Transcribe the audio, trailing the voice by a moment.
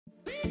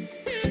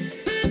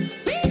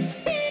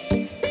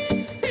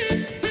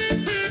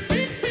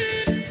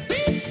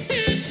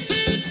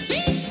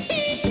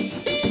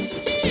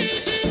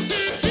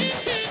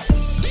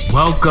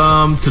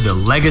Welcome to the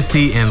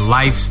Legacy and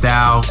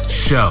Lifestyle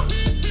Show,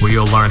 where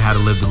you'll learn how to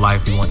live the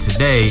life you want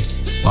today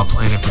while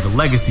planning for the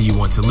legacy you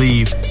want to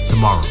leave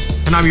tomorrow.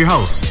 And I'm your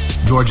host,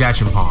 George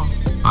Achenpalm,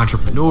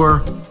 entrepreneur,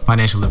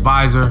 financial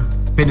advisor,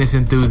 fitness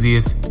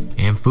enthusiast,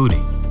 and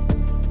foodie.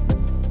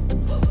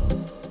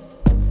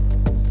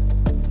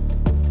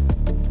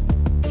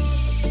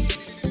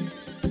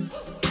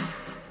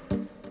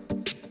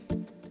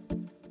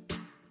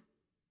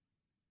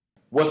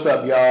 What's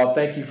up, y'all?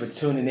 Thank you for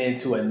tuning in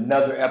to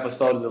another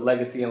episode of the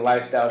Legacy and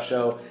Lifestyle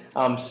Show.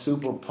 I'm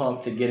super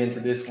pumped to get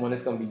into this one.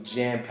 It's going to be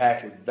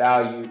jam-packed with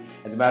value.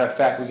 As a matter of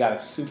fact, we got a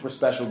super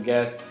special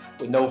guest.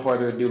 With no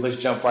further ado, let's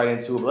jump right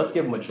into it. But let's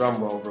give him a drum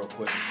roll real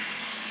quick.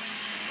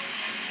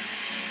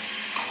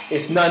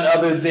 It's none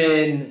other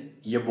than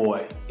your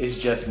boy. It's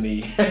just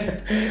me.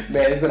 Man,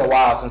 it's been a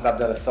while since I've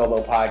done a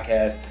solo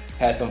podcast.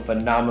 Had some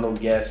phenomenal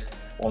guests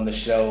on the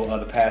show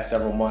the past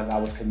several months. I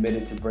was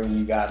committed to bringing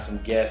you guys some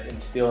guests and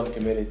still am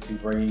committed to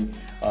bringing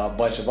a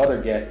bunch of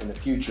other guests in the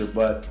future.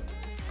 But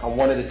I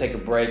wanted to take a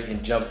break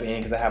and jump in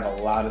because I have a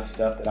lot of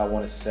stuff that I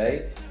want to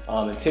say.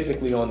 And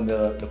typically on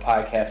the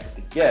podcast with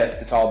the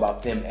guests, it's all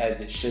about them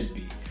as it should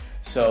be.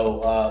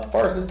 So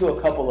first, let's do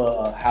a couple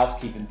of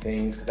housekeeping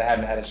things because I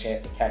haven't had a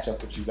chance to catch up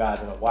with you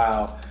guys in a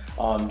while,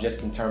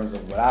 just in terms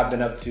of what I've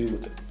been up to,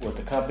 what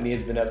the company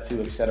has been up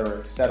to, et cetera,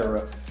 et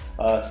cetera.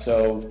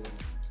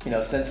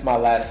 Since my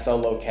last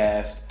solo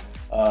cast,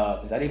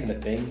 is that even a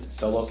thing?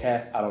 Solo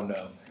cast? I don't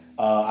know.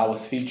 I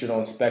was featured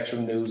on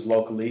Spectrum News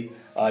locally,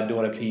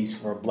 doing a piece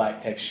for Black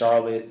Tech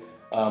Charlotte.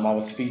 I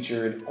was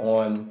featured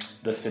on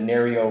the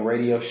Scenario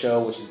radio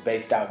show, which is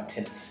based out in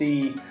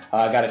Tennessee.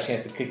 I got a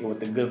chance to kick it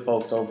with the good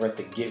folks over at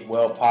the Get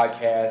Well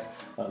podcast.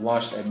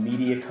 Launched a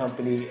media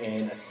company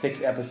and a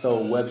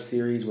 6-episode web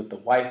series with the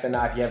wife and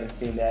I. If you haven't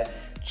seen that,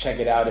 check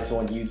it out. It's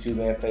on YouTube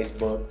and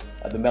Facebook.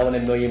 The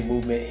Melanin Million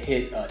movement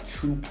hit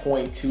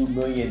 $2.2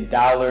 million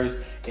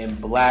in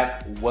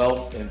Black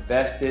wealth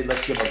invested.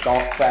 Let's give a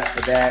golf clap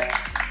for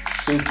that.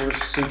 Super,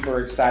 super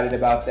excited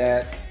about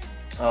that.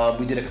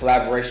 We did a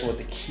collaboration with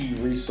the Key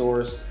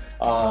Resource,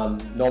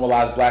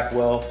 Normalize Black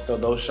Wealth. So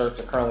those shirts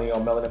are currently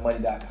on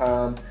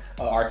melaninmoney.com.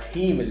 Our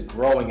team is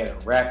growing at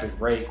a rapid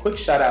rate. Quick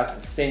shout out to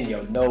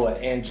Senyo, Noah,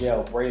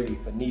 Angel, Braley,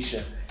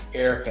 Phoenicia,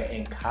 Erica,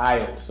 and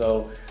Kyle.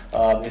 So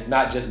it's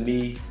not just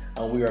me.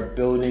 We are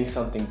building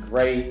something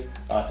great,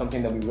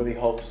 something that we really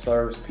hope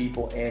serves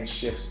people and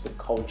shifts the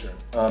culture.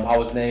 I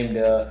was named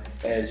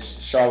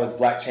as Charlotte's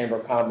Black Chamber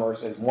of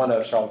Commerce, as one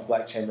of Charlotte's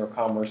Black Chamber of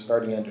Commerce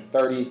 30 under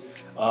 30,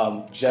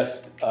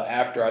 just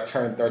after I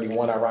turned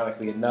 31,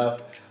 ironically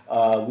enough.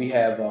 We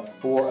have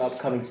 4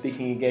 upcoming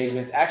speaking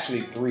engagements,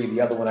 actually 3.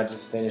 The other one I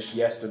just finished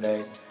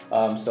yesterday.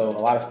 So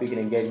a lot of speaking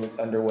engagements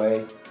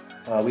underway.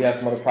 We have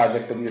some other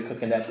projects that we are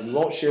cooking up that we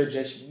won't share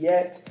just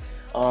yet.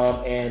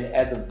 And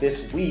as of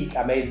this week,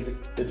 I made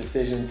the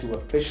decision to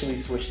officially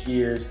switch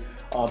gears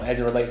as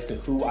it relates to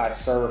who I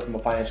serve from a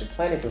financial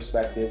planning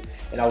perspective.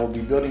 And I will be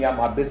building out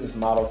my business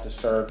model to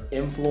serve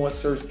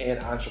influencers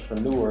and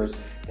entrepreneurs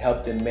to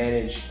help them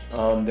manage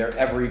their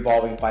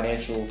ever-evolving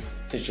financial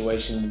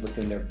situation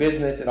within their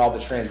business and all the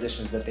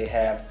transitions that they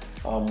have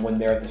when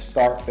they're at the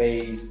start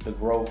phase, the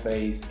grow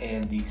phase,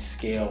 and the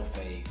scale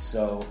phase.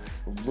 So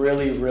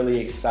really,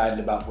 really excited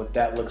about what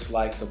that looks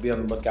like. So be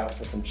on the lookout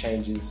for some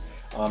changes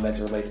as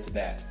it relates to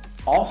that.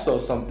 Also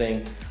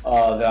something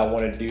that I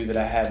want to do that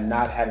I had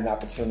not had an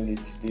opportunity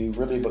to do,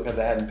 really because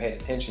I hadn't paid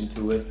attention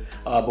to it,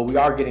 but we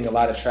are getting a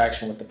lot of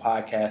traction with the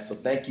podcast. So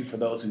thank you for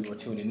those who are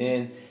tuning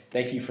in.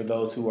 Thank you for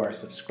those who are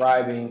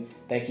subscribing.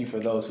 Thank you for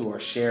those who are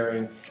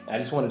sharing. I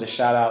just wanted to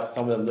shout out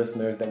some of the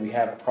listeners that we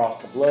have across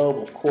the globe.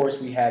 Of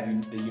course, we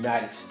have the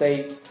United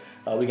States.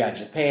 We got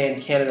Japan,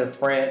 Canada,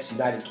 France,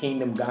 United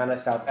Kingdom, Ghana,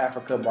 South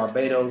Africa,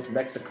 Barbados,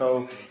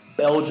 Mexico,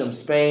 Belgium,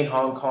 Spain,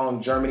 Hong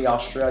Kong, Germany,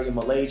 Australia,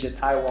 Malaysia,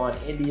 Taiwan,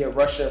 India,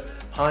 Russia,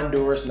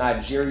 Honduras,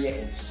 Nigeria,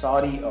 and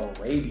Saudi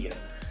Arabia.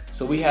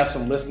 So we have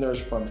some listeners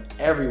from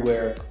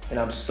everywhere, and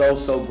I'm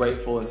so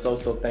grateful and so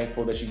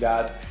thankful that you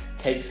guys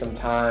take some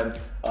time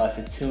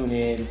to tune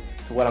in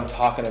to what I'm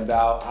talking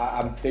about.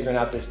 I'm figuring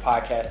out this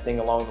podcast thing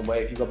along the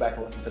way. If you go back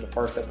and listen to the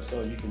first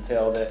episode, you can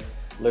tell that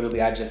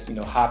literally I just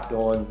hopped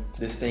on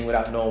this thing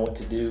without knowing what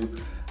to do,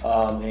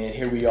 and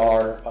here we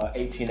are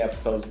 18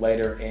 episodes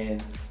later,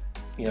 and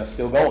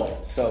still going.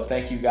 So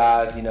thank you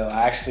guys.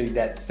 Actually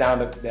that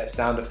sound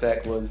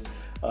effect was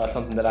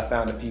something that I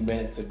found a few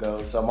minutes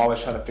ago. So I'm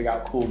always trying to figure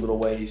out cool little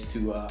ways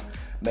to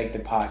make the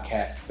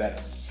podcast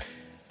better.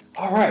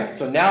 All right.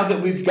 So now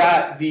that we've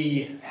got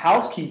the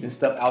housekeeping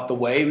stuff out the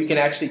way, we can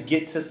actually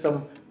get to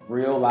some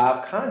real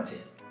live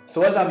content.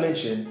 So as I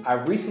mentioned,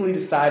 I've recently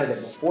decided that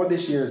before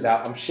this year is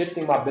out, I'm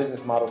shifting my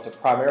business model to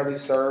primarily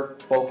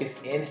serve,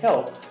 focus, and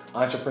help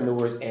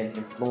entrepreneurs and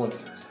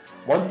influencers.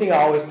 One thing I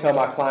always tell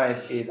my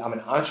clients is I'm an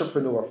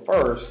entrepreneur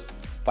first,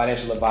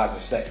 financial advisor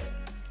second.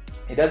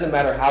 It doesn't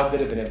matter how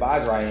good of an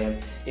advisor I am.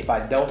 If I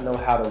don't know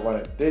how to run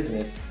a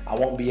business, I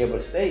won't be able to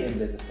stay in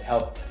business to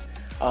help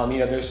them.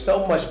 There's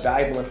so much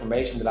valuable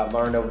information that I've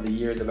learned over the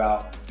years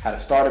about how to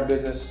start a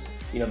business,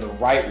 the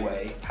right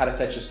way, how to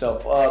set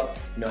yourself up,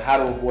 how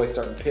to avoid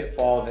certain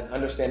pitfalls, and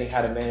understanding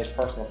how to manage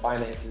personal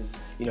finances,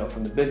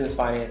 from the business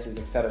finances,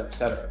 et cetera, et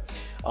cetera.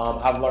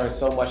 I've learned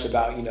so much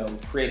about,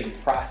 creating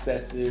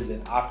processes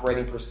and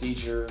operating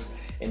procedures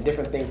and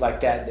different things like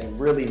that that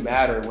really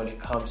matter when it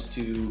comes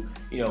to,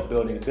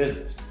 building a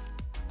business.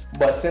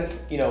 But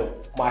since,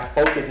 my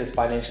focus is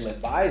financial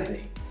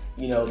advising,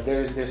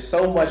 there's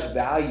so much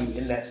value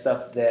in that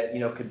stuff that,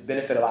 could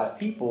benefit a lot of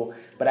people,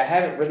 but I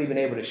haven't really been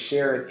able to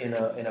share it in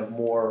a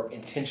more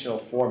intentional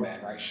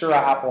format, right? Sure,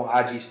 I hop on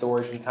IG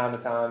stories from time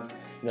to time,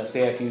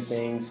 say a few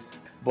things,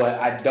 but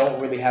I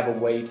don't really have a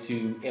way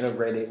to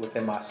integrate it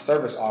within my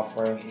service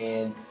offering.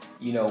 And,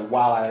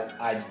 while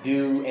I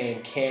do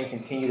and can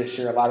continue to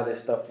share a lot of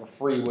this stuff for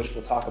free, which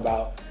we'll talk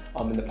about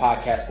in the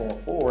podcast going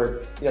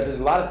forward,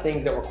 there's a lot of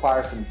things that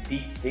require some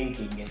deep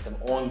thinking and some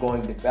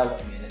ongoing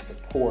development and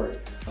support.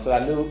 So I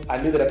knew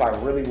that if I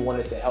really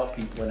wanted to help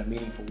people in a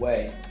meaningful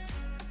way,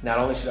 not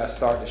only should I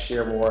start to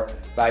share more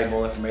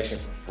valuable information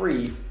for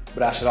free,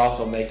 but I should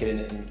also make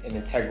it an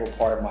integral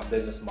part of my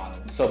business model.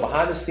 So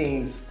behind the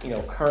scenes,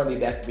 currently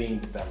that's being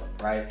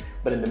developed, right?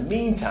 But in the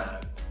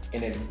meantime,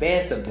 in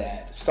advance of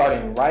that,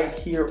 starting right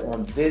here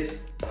on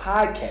this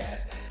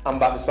podcast, I'm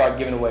about to start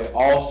giving away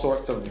all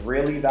sorts of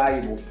really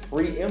valuable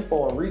free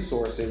info and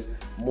resources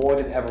more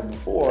than ever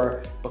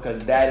before, because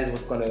that is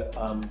what's going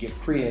to give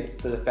credence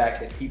to the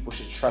fact that people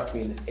should trust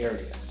me in this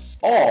area.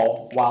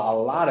 All while a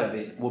lot of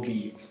it will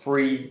be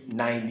free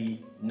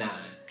 99.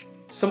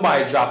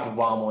 Somebody dropped a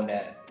bomb on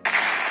that.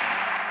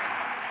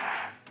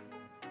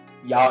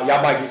 Y'all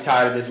might get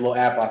tired of this little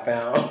app I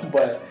found,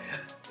 but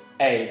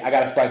hey, I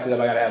gotta spice it up.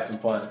 I gotta have some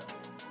fun.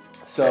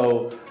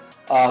 So,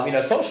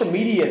 social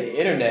media and the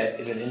internet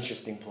is an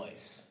interesting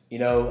place.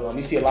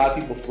 You see a lot of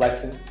people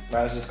flexing,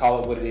 right? Let's just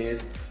call it what it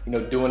is.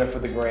 Doing it for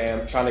the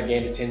gram, trying to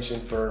gain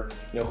attention for,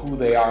 who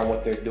they are and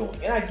what they're doing.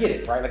 And I get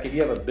it, right? Like if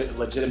you have a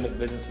legitimate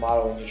business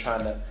model and you're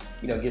trying to,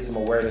 get some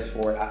awareness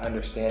for it, I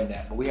understand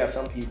that. But we have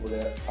some people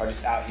that are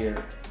just out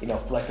here,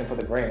 flexing for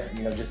the gram,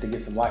 just to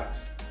get some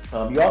likes.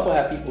 You also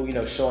have people,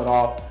 showing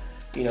off,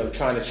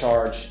 trying to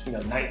charge,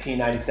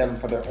 $19.97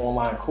 for their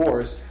online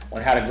course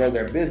on how to grow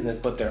their business,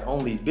 but their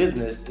only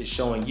business is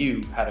showing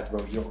you how to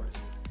grow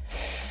yours.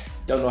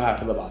 Don't know how I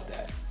feel about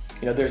that.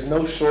 There's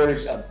no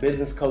shortage of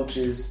business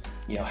coaches,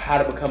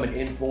 how to become an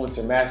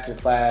influencer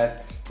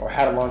masterclass or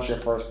how to launch your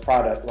first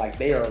product. Like,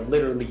 they are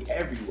literally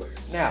everywhere.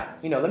 Now,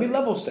 let me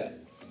level set.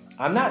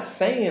 I'm not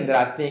saying that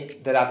I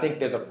think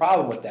there's a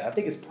problem with that. I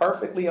think it's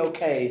perfectly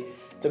okay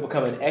to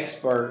become an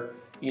expert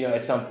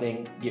at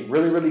something, get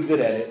really, really good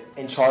at it,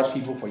 and charge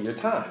people for your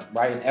time,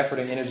 right? And effort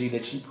and energy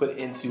that you put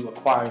into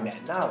acquiring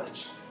that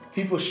knowledge.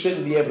 People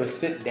shouldn't be able to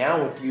sit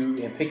down with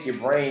you and pick your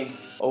brain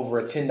over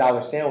a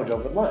 $10 sandwich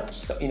over lunch.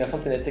 So,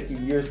 something that took you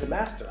years to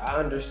master. I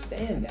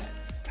understand that.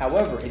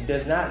 However, it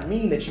does not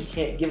mean that you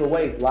can't give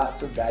away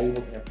lots of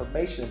valuable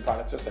information,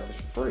 products, or service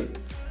for free,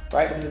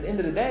 right? Because at the end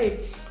of the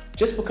day,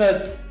 just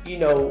because,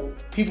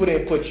 people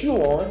didn't put you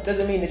on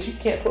doesn't mean that you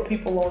can't put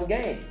people on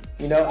game.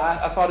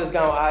 I saw this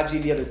guy on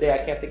IG the other day. I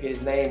can't think of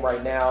his name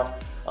right now.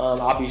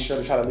 I'll be sure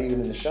to try to leave it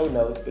in the show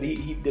notes. But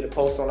he did a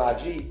post on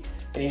IG,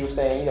 and he was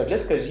saying,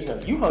 just because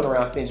you hung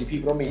around stingy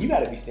people don't mean you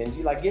got to be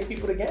stingy. Like, give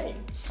people the game.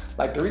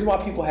 Like, the reason why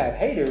people have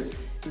haters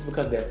is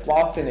because they're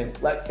flossing and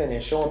flexing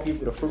and showing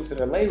people the fruits of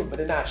their labor, but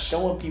they're not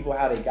showing people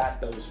how they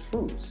got those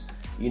fruits.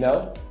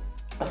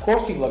 Of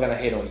course, people are gonna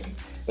hate on you.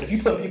 But if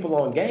you put people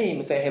on game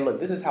and say, hey, look,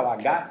 this is how I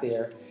got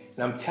there,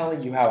 and I'm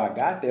telling you how I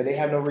got there, they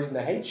have no reason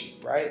to hate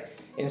you, right?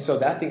 And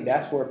so I think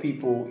that's where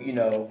people,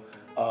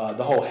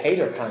 the whole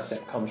hater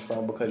concept comes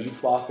from, because you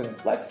flossing and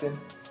flexing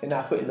and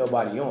not putting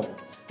nobody on.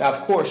 Now,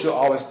 of course, you'll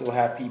always still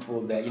have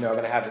people that, are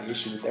going to have an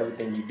issue with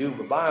everything you do.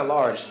 But by and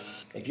large,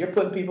 if you're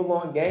putting people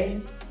on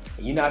game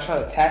and you're not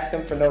trying to tax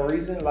them for no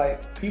reason,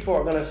 like, people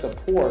are going to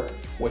support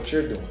what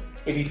you're doing.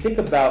 If you think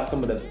about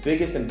some of the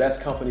biggest and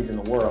best companies in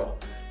the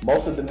world,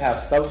 most of them have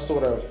some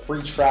sort of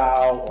free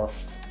trial or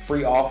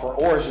free offer,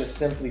 or it's just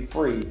simply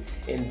free,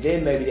 and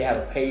then maybe they have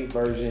a paid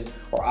version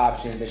or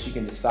options that you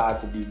can decide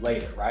to do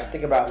later, right?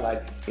 Think about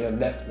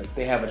Netflix,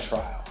 they have a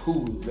trial.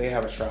 Hulu, they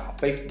have a trial.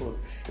 Facebook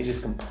is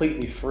just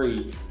completely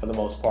free for the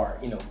most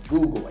part.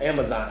 Google,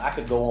 Amazon, I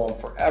could go on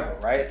forever,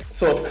 right?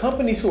 So if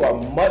companies who are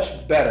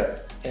much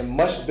better and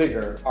much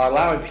bigger are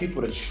allowing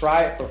people to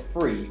try it for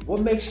free,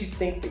 what makes you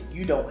think that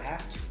you don't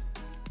have to?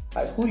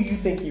 Like, who do you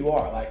think you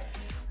are? Like,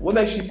 what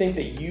makes you think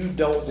that you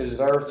don't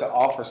deserve to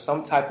offer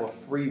some type of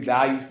free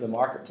value to the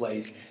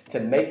marketplace to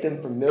make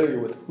them familiar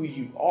with who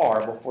you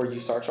are before you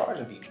start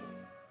charging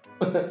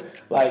people?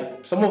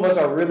 Like, some of us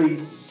are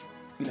really,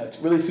 it's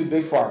really too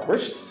big for our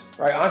britches,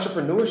 right?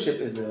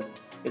 Entrepreneurship is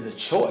a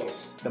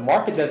choice. The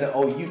market doesn't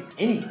owe you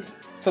anything.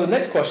 So the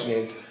next question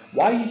is,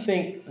 why do you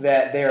think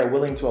that they are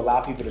willing to allow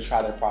people to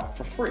try their product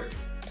for free?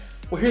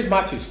 Well, here's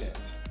my 2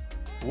 cents.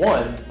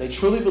 One, they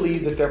truly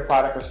believe that their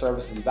product or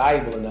service is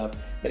valuable enough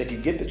that if you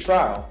get the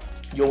trial,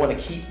 you'll want to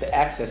keep the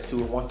access to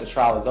it once the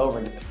trial is over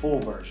and get the full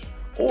version.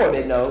 Or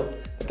they know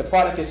that the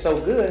product is so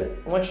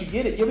good, once you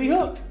get it, you'll be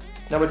hooked.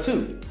 Number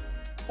 2,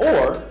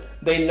 or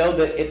They know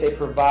that if they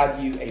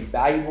provide you a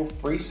valuable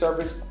free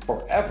service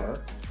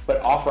forever,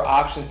 but offer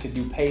options to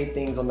do paid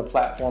things on the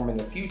platform in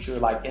the future,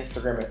 like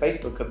Instagram and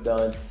Facebook have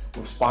done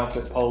with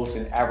sponsored posts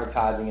and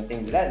advertising and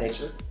things of that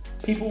nature,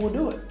 people will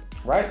do it,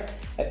 right?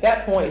 At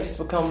that point, it just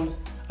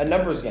becomes a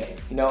numbers game.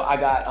 I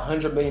got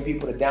 100 million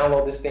people to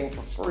download this thing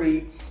for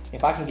free.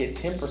 If I can get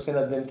 10%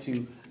 of them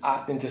to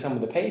opt into some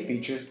of the paid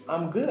features,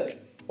 I'm good.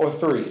 Or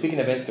 3, speaking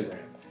of Instagram,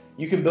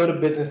 you can build a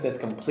business that's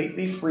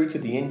completely free to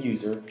the end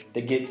user,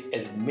 that gets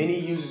as many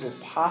users as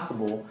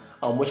possible,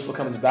 which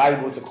becomes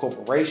valuable to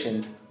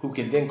corporations who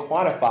can then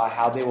quantify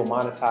how they will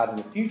monetize in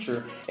the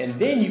future. And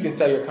then you can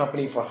sell your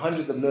company for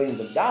hundreds of millions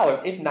of dollars,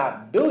 if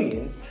not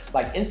billions,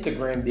 like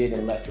Instagram did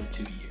in less than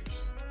 2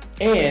 years.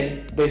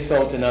 And they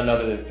sold to none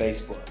other than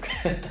Facebook.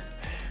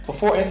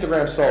 Before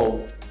Instagram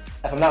sold,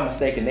 if I'm not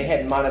mistaken, they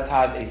hadn't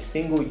monetized a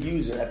single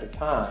user at the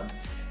time.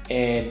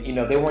 And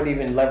they weren't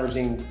even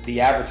leveraging the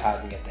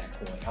advertising at that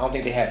point. I don't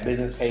think they had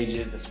business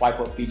pages, the swipe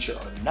up feature,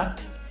 or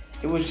nothing.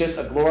 It was just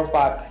a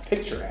glorified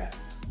picture app.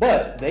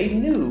 But they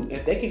knew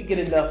if they could get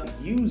enough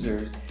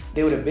users,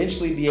 they would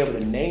eventually be able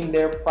to name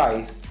their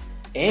price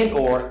and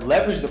or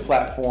leverage the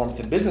platform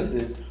to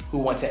businesses who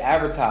want to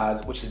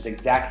advertise, which is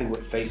exactly what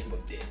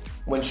Facebook did.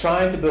 When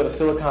trying to build a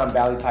Silicon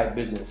Valley type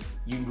business,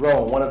 you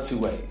grow in one of two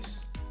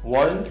ways.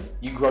 One,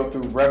 you grow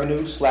through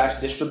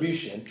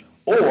revenue/distribution,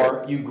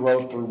 or you grow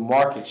through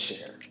market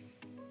share.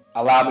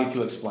 Allow me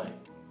to explain.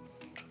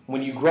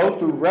 When you grow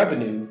through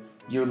revenue,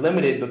 you're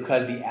limited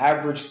because the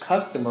average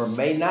customer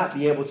may not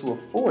be able to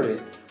afford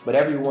it, but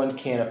everyone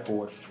can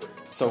afford free.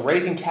 So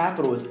raising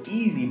capital is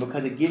easy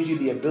because it gives you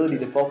the ability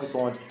to focus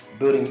on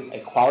building a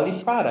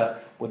quality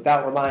product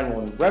without relying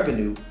on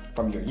revenue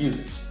from your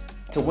users.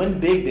 To win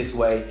big this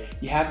way,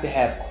 you have to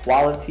have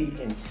quality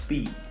and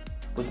speed.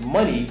 With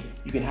money,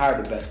 you can hire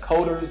the best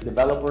coders,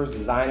 developers,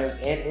 designers,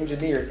 and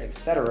engineers,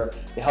 etc.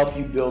 to help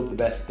you build the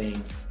best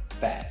things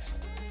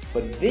fast.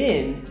 But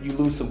then you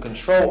lose some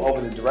control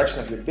over the direction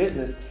of your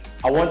business.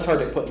 I once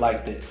heard it put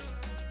like this: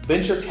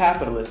 venture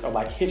capitalists are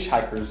like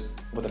hitchhikers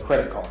with a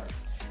credit card.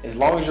 As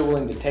long as you're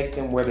willing to take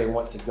them where they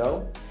want to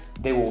go,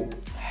 they will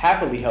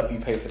happily help you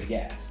pay for the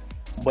gas.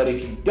 But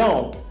if you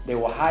don't, they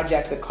will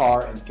hijack the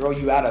car and throw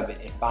you out of it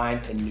and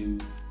find a new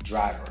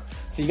driver.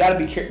 So you got to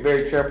be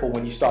very careful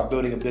when you start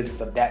building a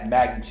business of that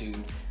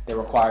magnitude that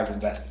requires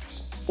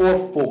investors.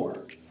 Or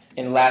 4,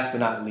 and last but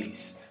not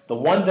least, the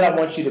one that I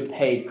want you to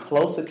pay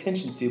close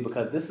attention to,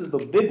 because this is the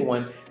big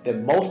one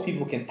that most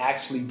people can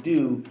actually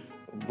do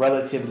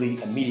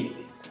relatively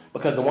immediately.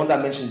 Because the ones I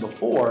mentioned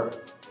before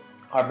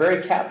are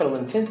very capital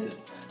intensive.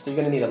 So you're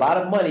going to need a lot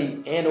of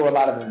money and or a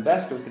lot of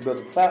investors to build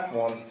a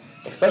platform,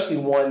 especially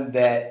one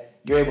that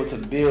you're able to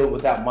build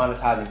without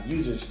monetizing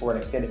users for an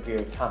extended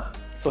period of time.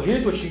 So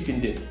here's what you can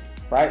do.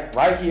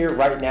 Right here,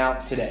 right now,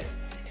 today.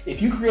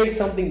 If you create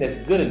something that's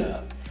good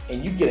enough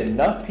and you get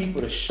enough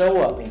people to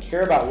show up and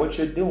care about what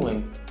you're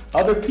doing,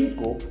 other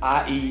people,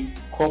 i.e.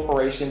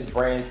 corporations,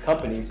 brands,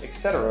 companies,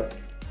 etc.,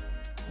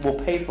 will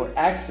pay for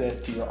access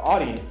to your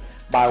audience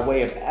by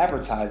way of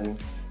advertising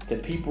to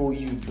people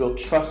you've built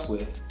trust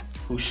with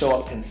who show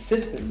up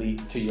consistently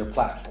to your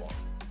platform.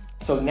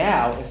 So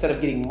now, instead of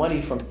getting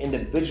money from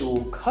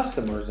individual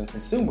customers and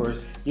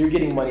consumers, you're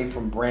getting money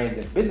from brands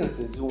and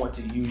businesses who want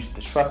to use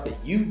the trust that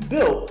you've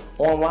built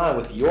online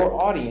with your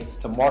audience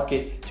to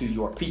market to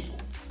your people,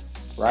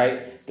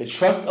 right? The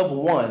trust of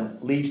one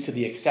leads to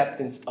the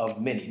acceptance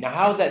of many. Now,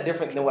 how is that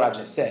different than what I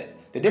just said?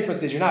 The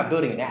difference is you're not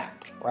building an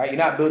app, right?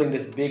 You're not building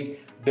this big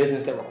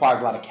business that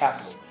requires a lot of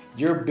capital.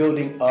 You're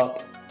building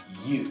up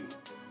you.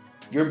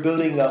 You're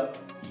building up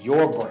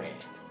your brand.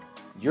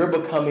 You're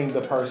becoming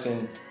the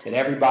person that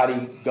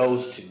everybody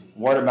goes to.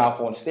 Word of mouth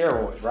on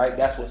steroids, right?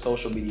 That's what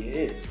social media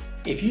is.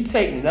 If you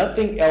take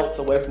nothing else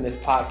away from this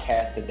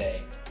podcast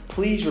today,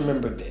 please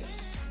remember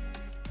this.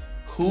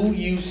 Who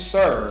you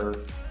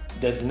serve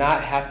does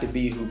not have to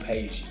be who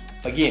pays you.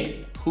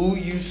 Again, who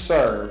you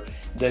serve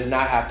does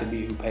not have to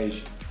be who pays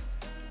you.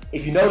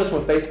 If you notice,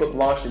 when Facebook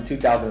launched in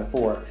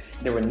 2004,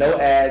 there were no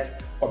ads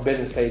or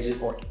business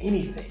pages or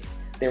anything.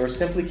 They were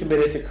simply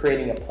committed to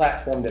creating a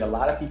platform that a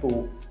lot of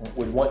people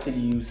would want to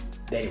use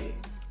daily.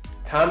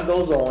 Time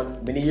goes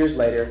on, many years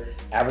later,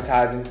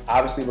 advertising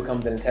obviously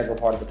becomes an integral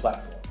part of the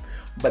platform,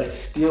 but it's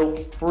still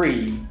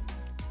free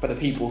for the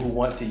people who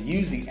want to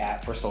use the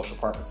app for social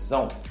purposes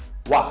only.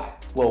 Why?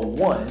 Well,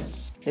 one,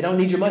 they don't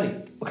need your money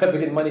because they're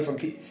getting money from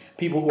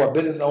people who are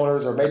business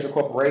owners or major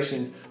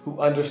corporations who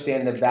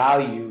understand the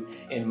value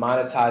in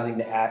monetizing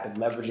the app and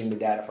leveraging the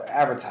data for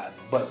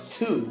advertising. But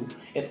 2,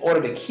 in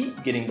order to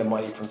keep getting the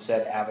money from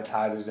said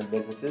advertisers and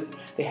businesses,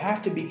 they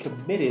have to be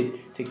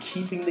committed to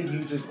keeping the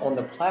users on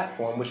the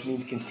platform, which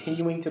means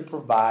continuing to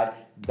provide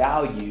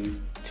value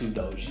to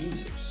those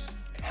users.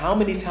 How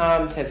many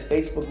times has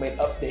Facebook made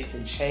updates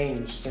and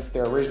changed since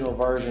their original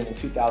version in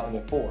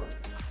 2004?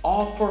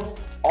 All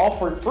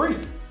for free,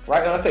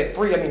 right? When I say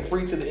free, I mean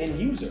free to the end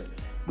user.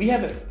 We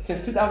haven't,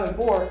 since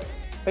 2004,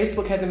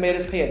 Facebook hasn't made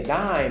us pay a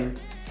dime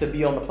to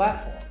be on the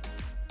platform.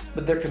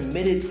 But they're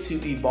committed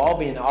to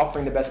evolving and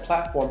offering the best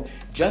platform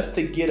just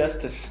to get us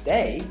to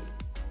stay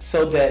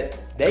so that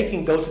they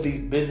can go to these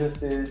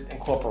businesses and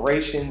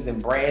corporations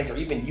and brands, or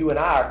even you and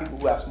I, or people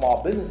who have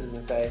small businesses,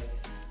 and say,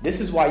 this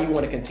is why you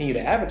want to continue to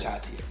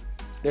advertise here.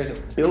 There's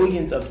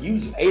billions of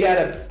users. 8 out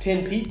of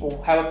 10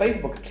 people have a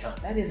Facebook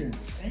account. That is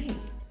insane.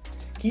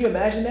 Can you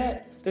imagine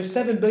that? There's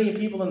 7 billion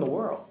people in the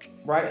world,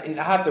 right? And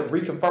I have to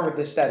reconfirm if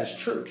this stat is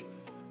true.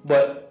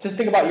 But just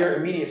think about your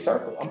immediate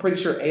circle. I'm pretty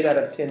sure 8 out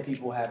of 10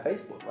 people have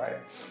Facebook, right?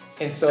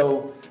 And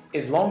so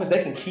as long as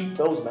they can keep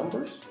those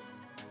numbers,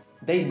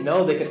 they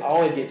know they can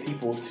always get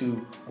people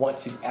to want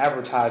to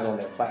advertise on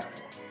their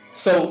platform.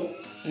 So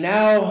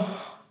now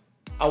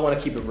I want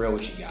to keep it real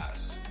with you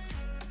guys.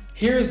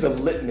 Here's the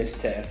litmus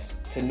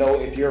test to know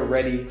if you're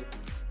ready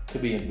to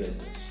be in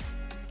business.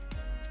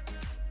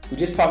 We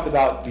just talked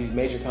about these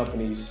major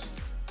companies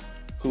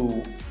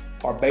who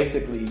are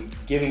basically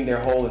giving their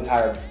whole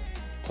entire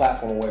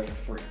platform away for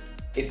free.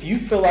 If you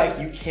feel like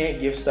you can't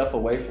give stuff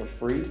away for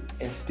free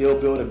and still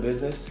build a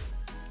business,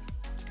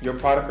 your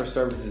product or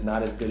service is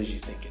not as good as you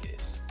think it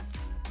is.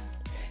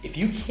 If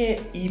you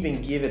can't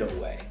even give it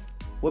away,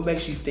 what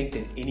makes you think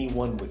that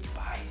anyone would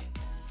buy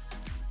it?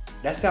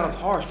 That sounds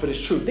harsh, but it's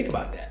true. Think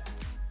about that.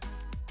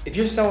 If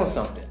you're selling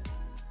something,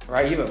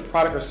 right, you have a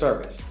product or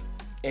service,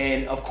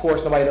 and of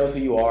course nobody knows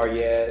who you are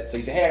yet, so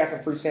you say, hey, I got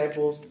some free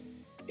samples.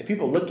 If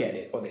people look at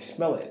it, or they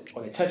smell it,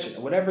 or they touch it,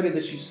 or whatever it is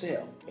that you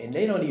sell, and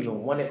they don't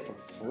even want it for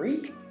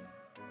free,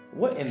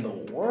 what in the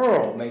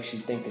world makes you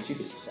think that you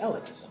could sell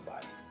it to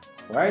somebody,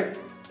 right?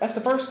 That's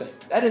the first thing.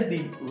 That is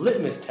the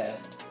litmus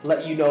test to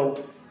let you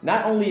know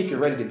not only if you're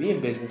ready to be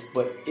in business,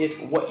 but if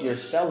what you're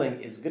selling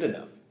is good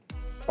enough.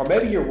 Or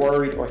maybe you're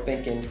worried or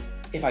thinking,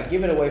 if I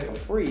give it away for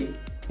free,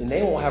 then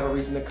they won't have a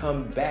reason to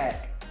come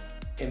back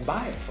and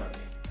buy it from me.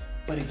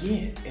 But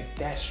again, if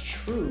that's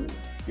true,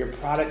 your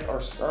product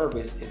or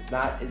service is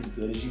not as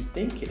good as you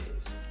think it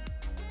is.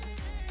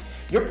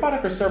 Your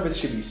product or service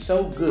should be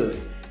so good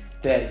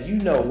that you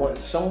know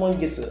once someone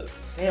gets a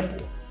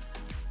sample,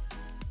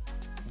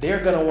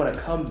 they're gonna wanna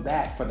come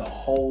back for the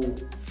whole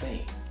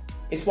thing.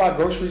 It's why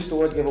grocery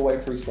stores give away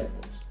free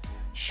samples.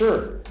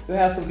 Sure, you'll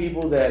have some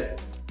people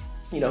that,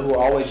 who are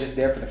always just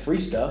there for the free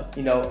stuff.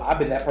 I've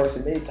been that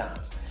person many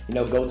times.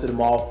 Go to the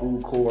mall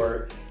food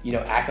court,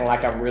 acting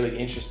like I'm really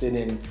interested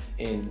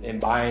in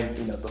buying,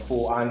 the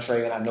full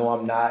entree, and I know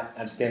I'm not.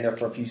 I stand there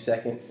for a few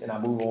seconds and I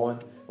move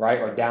on, right?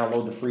 Or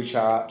download the free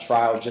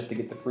trial just to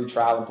get the free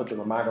trial and put the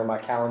reminder on my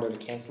calendar to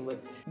cancel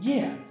it.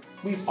 Yeah,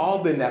 we've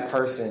all been that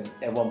person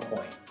at one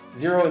point.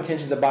 Zero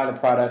intentions of buying the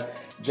product,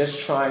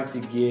 just trying to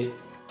get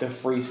the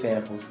free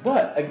samples.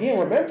 But again,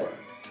 remember,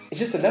 it's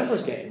just a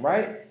numbers game,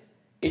 right?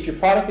 If your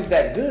product is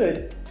that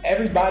good,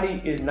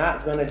 everybody is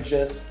not gonna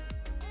just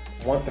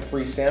want the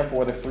free sample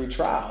or the free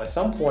trial. At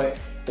some point,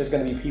 there's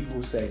gonna be people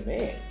who say,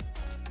 man,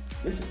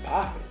 this is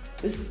popping,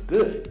 this is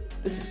good,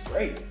 this is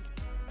great,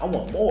 I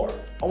want more,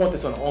 I want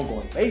this on an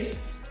ongoing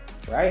basis,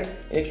 right?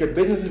 And if your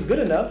business is good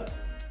enough,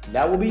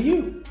 that will be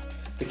you.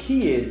 The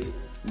key is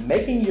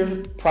making your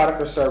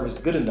product or service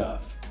good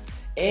enough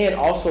and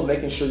also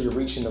making sure you're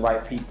reaching the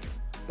right people,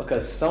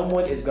 because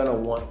someone is gonna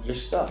want your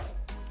stuff.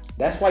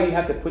 That's why you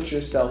have to put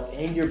yourself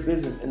and your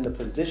business in the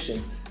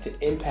position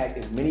to impact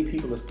as many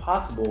people as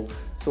possible,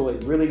 so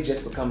it really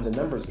just becomes a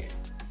numbers game.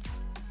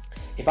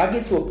 If I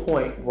get to a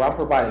point where I'm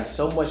providing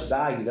so much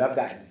value that I've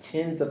got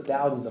tens of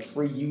thousands of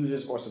free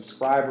users or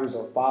subscribers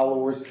or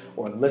followers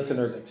or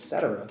listeners,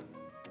 etc.,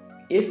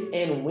 if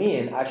and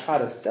when I try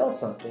to sell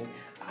something,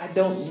 I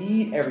don't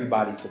need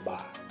everybody to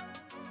buy.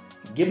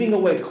 Giving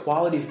away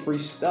quality free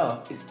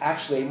stuff is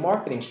actually a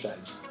marketing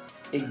strategy.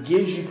 It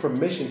gives you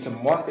permission to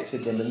market to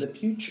them in the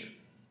future.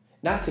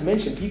 Not to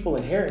mention, people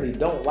inherently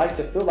don't like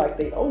to feel like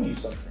they owe you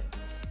something.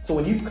 So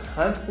when you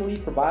constantly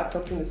provide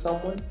something to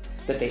someone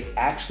that they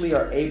actually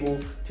are able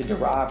to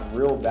derive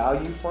real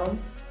value from,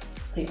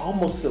 they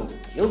almost feel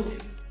guilty.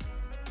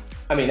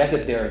 I mean, that's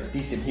if they're a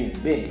decent human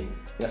being.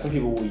 Some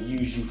people will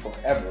use you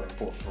forever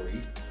for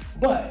free,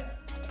 but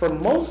for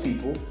most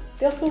people,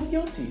 they'll feel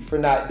guilty for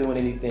not doing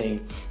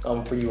anything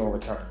for you in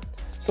return.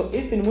 So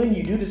if and when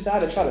you do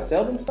decide to try to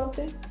sell them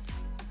something,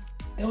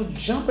 they'll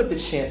jump at the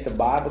chance to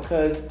buy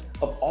because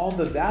of all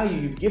the value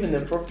you've given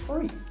them for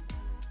free.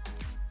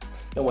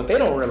 And what they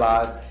don't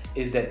realize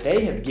is that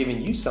they have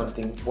given you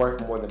something worth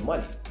more than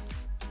money: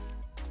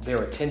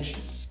 their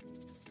attention.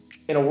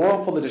 In a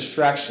world full of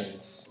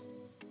distractions,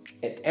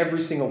 at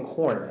every single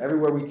corner,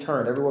 everywhere we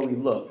turn, everywhere we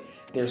look,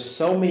 there's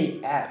so many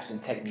apps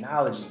and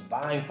technology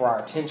vying for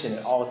our attention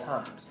at all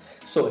times.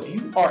 So if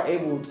you are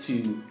able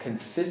to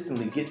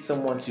consistently get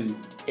someone to,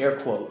 air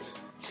quotes,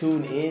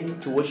 tune in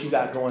to what you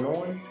got going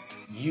on,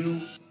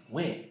 you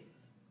win.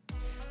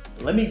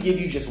 Let me give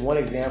you just one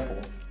example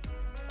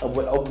of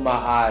what opened my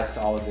eyes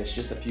to all of this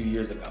just a few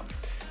years ago.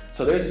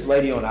 So there's this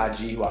lady on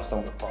IG who I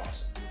stumbled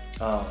across,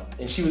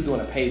 and she was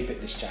doing a paid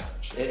fitness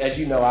challenge. As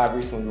you know, I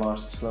recently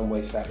launched the Slim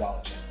Waist Fat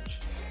Wallet Challenge.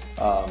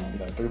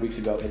 3 weeks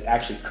ago. It's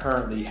actually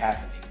currently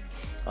happening.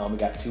 We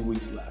got 2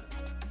 weeks left.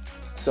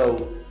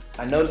 So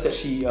I noticed that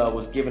she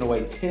was giving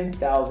away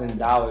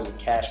 $10,000 in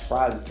cash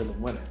prizes to the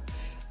winner.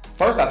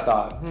 First I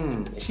thought,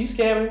 is she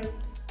scamming?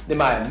 Then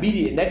my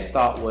immediate next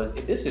thought was,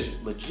 if this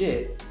is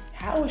legit,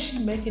 how is she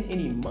making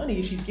any money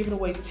if she's giving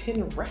away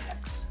 10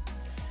 racks?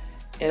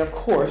 And of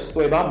course, the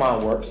way my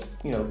mind works,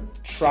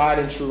 tried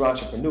and true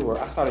entrepreneur,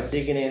 I started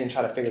digging in and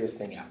trying to figure this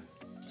thing out.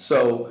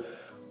 So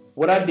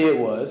what I did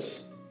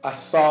was, I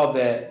saw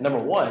that, number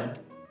one,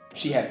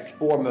 she had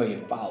 4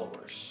 million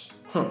followers.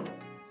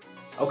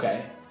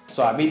 Okay.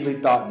 So I immediately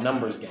thought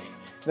numbers game.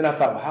 Then I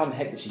thought, well, how in the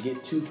heck did she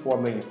get to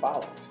 4 million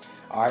followers?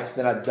 All right,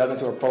 so then I dug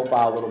into her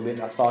profile a little bit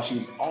and I saw she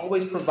was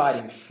always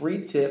providing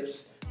free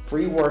tips,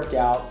 free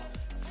workouts,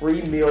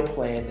 free meal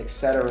plans,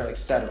 etc.,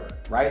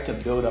 right? To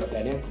build up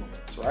that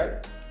influence,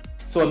 right?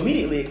 So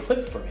immediately it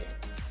clicked for me.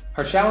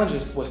 Her challenge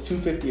was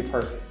 $250 a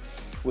person,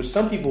 which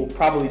some people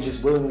probably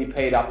just willingly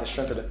paid off the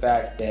strength of the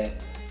fact that,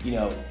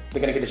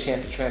 they're gonna get a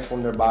chance to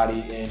transform their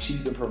body, and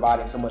she's been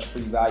providing so much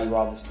free value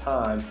all this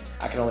time.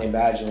 I can only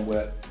imagine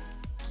what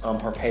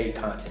her paid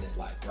content is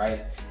like,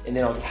 right? And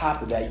then on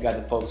top of that, you got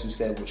the folks who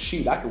said, well,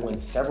 shoot, I could win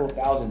several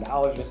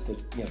 $1,000s just to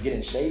get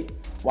in shape.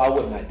 Why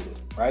wouldn't I do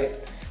it, right?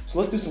 So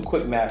let's do some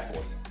quick math for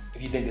you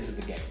if you think this is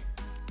a game.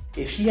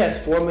 If she has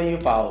 4 million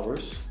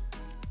followers,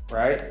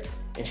 right,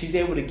 and she's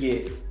able to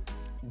get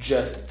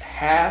just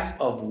half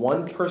of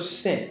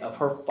 1% of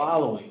her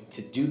following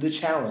to do the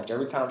challenge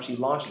every time she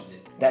launches it,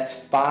 that's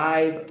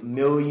 $5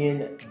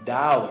 million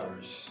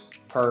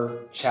per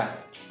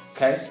challenge,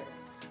 okay?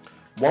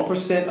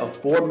 1%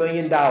 of $4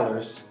 million,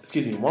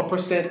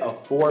 1%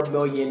 of 4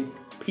 million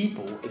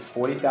people is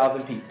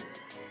 40,000 people.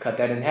 Cut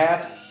that in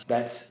half,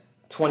 that's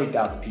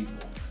 20,000 people.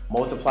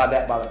 Multiply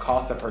that by the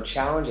cost of her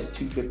challenge at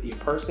 $250 a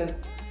person,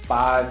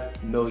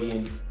 $5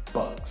 million.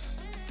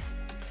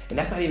 And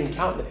that's not even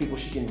counting the people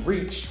she can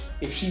reach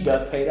if she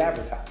does paid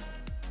advertising.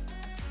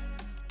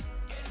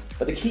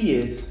 But the key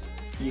is,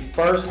 you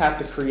first have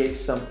to create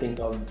something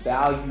of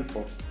value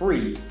for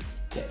free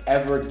to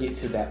ever get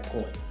to that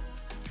point.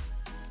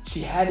 She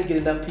had to get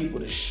enough people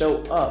to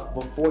show up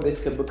before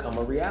this could become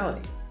a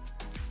reality.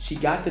 She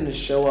got them to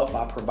show up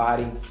by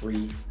providing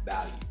free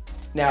value.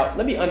 Now,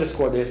 let me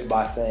underscore this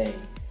by saying,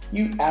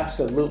 you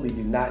absolutely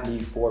do not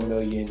need 4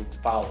 million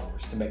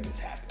followers to make this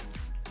happen.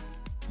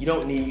 You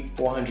don't need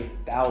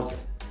 400,000.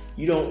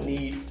 You don't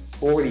need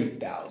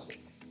 40,000.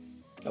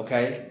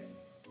 Okay?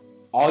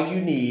 All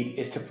you need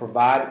is to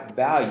provide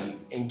value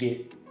and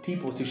get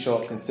people to show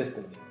up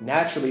consistently.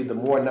 Naturally, the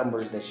more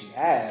numbers that you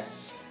have,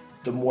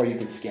 the more you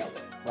can scale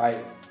it,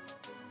 right?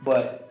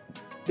 But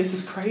this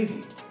is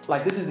crazy.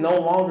 Like, this is no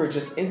longer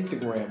just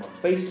Instagram or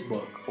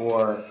Facebook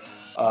or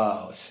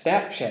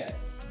Snapchat.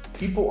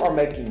 People are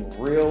making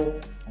real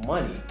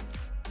money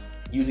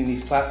using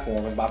these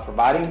platforms by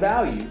providing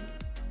value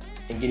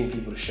and getting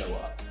people to show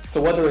up.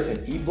 So whether it's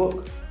an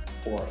ebook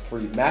or a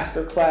free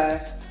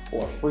masterclass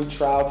or a free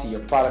trial to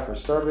your product or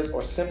service,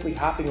 or simply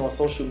hopping on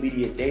social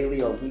media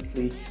daily or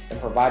weekly and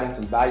providing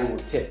some valuable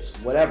tips,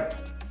 whatever,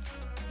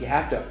 you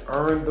have to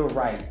earn the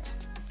right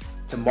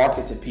to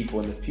market to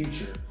people in the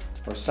future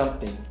for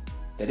something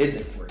that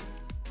isn't free.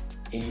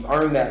 And you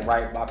earn that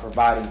right by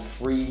providing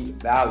free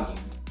value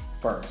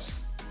first.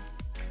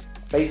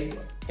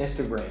 Facebook,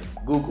 Instagram,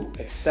 Google,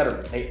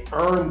 etc. They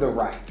earn the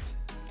right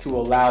to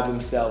allow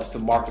themselves to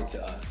market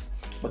to us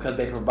because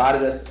they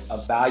provided us a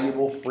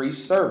valuable free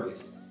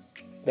service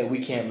that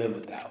we can't live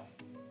without.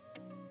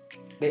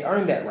 They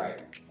earned that right.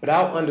 But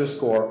I'll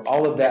underscore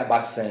all of that by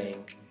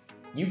saying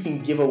you can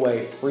give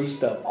away free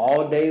stuff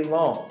all day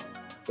long,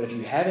 but if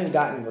you haven't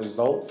gotten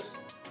results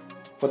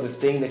for the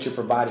thing that you're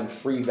providing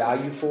free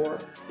value for,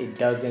 it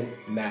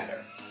doesn't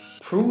matter.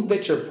 Prove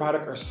that your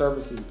product or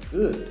service is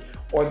good,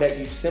 or that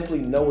you simply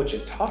know what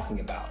you're talking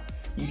about.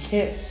 You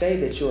can't say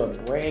that you're a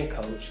brand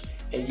coach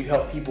and you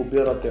help people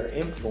build up their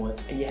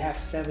influence and you have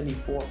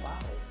 74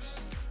 followers.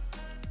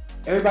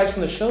 Everybody's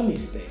from the show me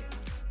state.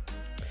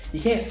 You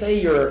can't say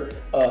you're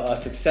a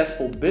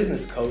successful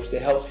business coach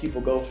that helps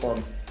people go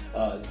from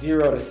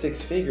 0 to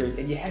 6 figures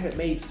and you haven't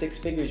made 6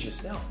 figures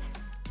yourself.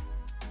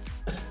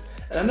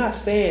 And I'm not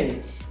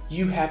saying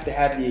you have to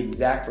have the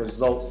exact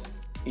results,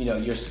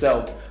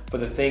 yourself for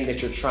the thing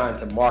that you're trying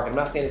to market. I'm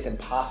not saying it's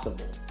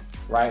impossible,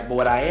 right? But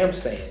what I am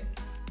saying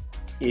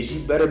is you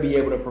better be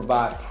able to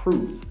provide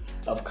proof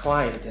of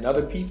clients and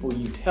other people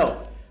you've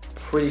helped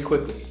pretty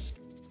quickly.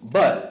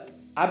 But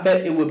I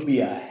bet it would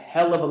be a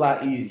hell of a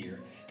lot easier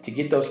to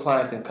get those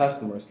clients and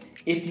customers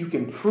if you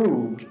can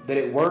prove that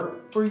it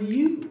worked for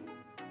you.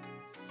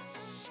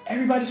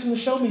 Everybody's from the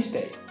show me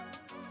state.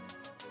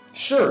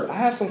 Sure, I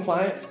have some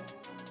clients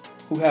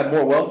who have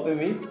more wealth than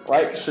me,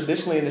 right? Because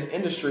traditionally in this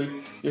industry,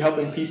 you're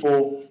helping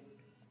people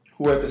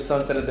who are at the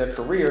sunset of their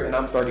career, and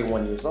I'm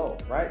 31 years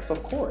old, right? So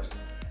of course,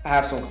 I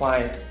have some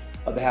clients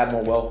that have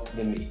more wealth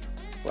than me,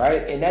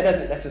 right? And that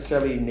doesn't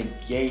necessarily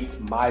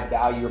negate my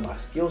value or my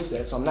skill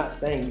set. So I'm not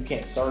saying you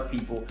can't serve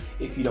people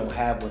if you don't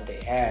have what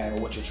they have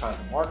or what you're trying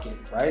to market,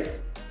 right?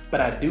 But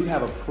I do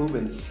have a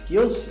proven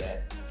skill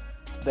set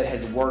that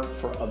has worked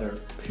for other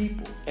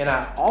people. And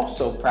I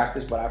also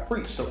practice what I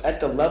preach. So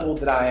at the level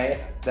that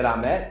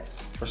I'm at,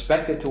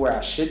 perspective to where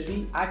I should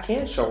be, I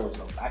can show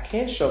results. I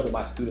can show that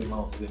my student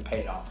loans have been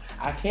paid off.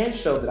 I can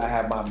show that I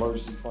have my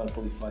emergency fund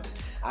fully funded.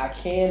 I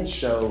can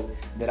show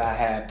that I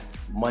have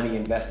money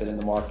invested in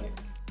the market,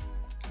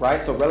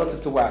 right? So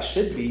relative to where I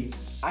should be,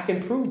 I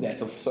can prove that.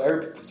 So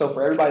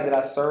for everybody that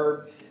I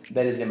serve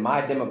that is in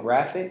my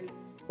demographic,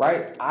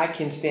 right, I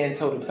can stand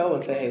toe to toe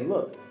and say, hey,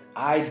 look,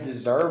 I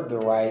deserve the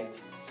right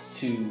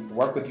to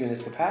work with you in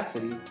this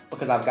capacity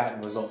because I've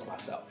gotten results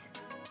myself.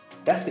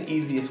 That's the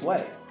easiest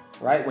way,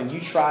 right? When you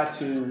try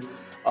to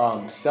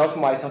sell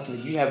somebody something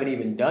that you haven't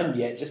even done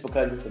yet just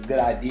because it's a good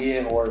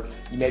idea, or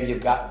you maybe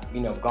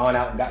have gone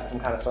out and gotten some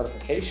kind of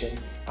certification,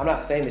 I'm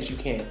not saying that you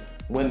can't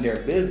win their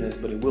business,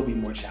 but it will be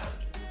more challenging.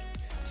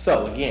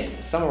 So again,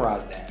 to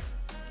summarize that,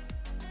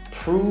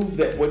 prove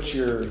that what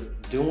you're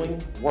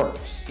doing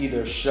works.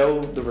 Either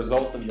show the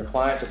results of your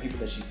clients or people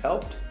that you've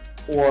helped,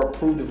 or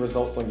prove the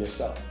results on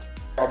yourself.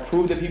 Or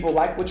prove that people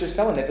like what you're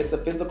selling if it's a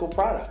physical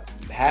product.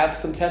 Have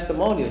some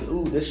testimonials.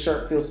 Ooh, this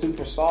shirt feels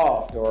super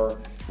soft, or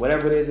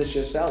whatever it is that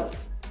you're selling.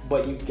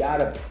 But you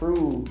gotta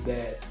prove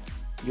that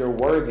you're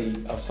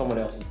worthy of someone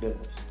else's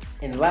business.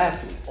 And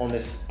lastly, on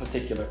this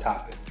particular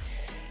topic,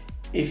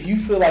 if you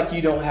feel like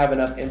you don't have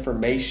enough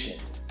information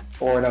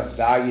or enough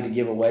value to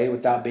give away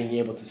without being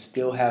able to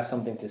still have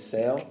something to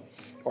sell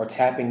or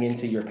tapping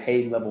into your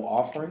paid level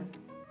offering,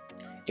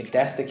 if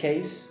that's the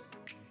case,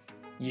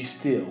 you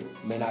still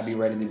may not be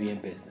ready to be in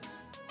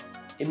business.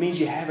 It means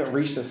you haven't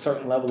reached a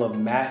certain level of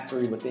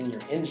mastery within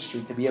your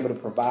industry to be able to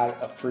provide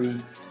a free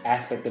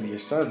aspect of your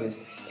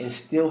service and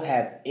still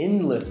have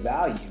endless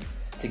value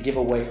to give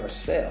away or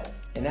sell.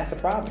 And that's a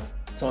problem.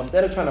 So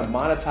instead of trying to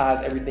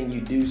monetize everything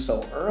you do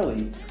so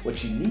early,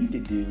 what you need to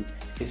do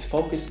is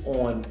focus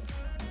on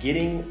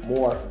getting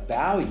more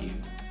value,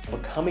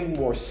 becoming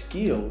more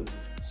skilled,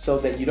 so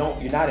that you're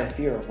not in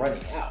fear of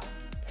running out.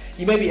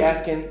 You may be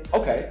asking,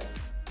 okay,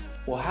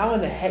 well, how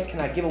in the heck can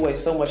I give away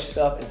so much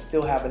stuff and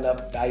still have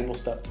enough valuable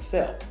stuff to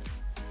sell?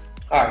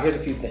 All right, here's a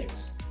few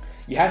things.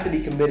 You have to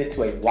be committed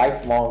to a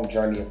lifelong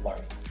journey of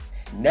learning.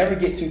 Never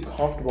get too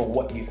comfortable in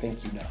what you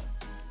think you know.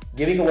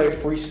 Giving away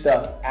free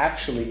stuff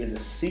actually is a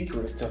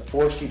secret to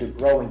force you to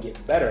grow and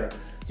get better,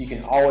 so you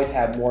can always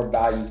have more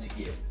value to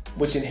give,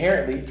 which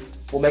inherently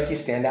will make you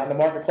stand out in the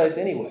marketplace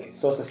anyway.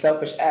 So it's a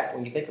selfish act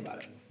when you think about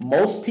it.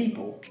 Most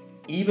people,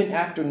 even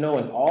after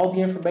knowing all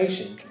the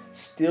information,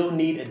 still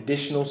need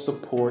additional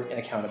support and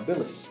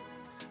accountability.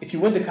 If you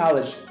went to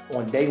college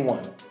on day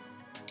one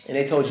and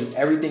they told you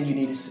everything you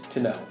needed to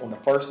know on the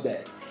first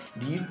day,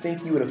 do you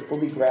think you would have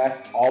fully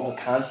grasped all the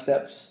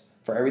concepts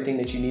for everything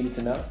that you needed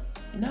to know?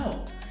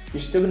 No.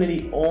 You're still going to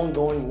need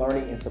ongoing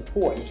learning and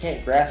support. You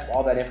can't grasp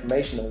all that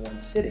information in one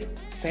sitting.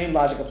 Same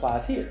logic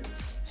applies here.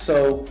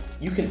 So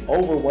you can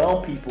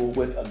overwhelm people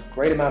with a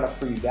great amount of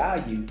free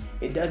value.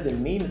 It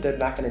doesn't mean that they're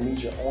not going to need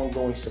your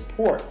ongoing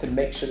support to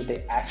make sure that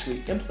they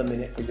actually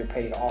implement it for your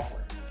paid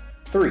offering.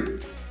 3,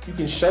 you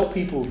can show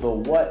people the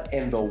what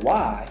and the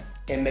why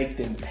and make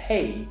them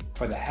pay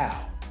for the how.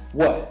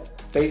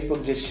 What?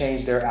 Facebook just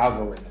changed their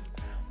algorithm.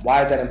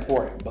 Why is that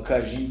important?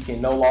 Because you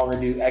can no longer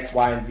do X,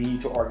 Y, and Z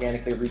to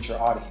organically reach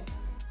your audience.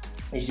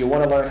 If you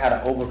want to learn how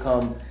to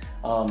overcome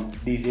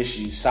these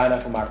issues, sign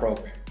up for my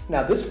program.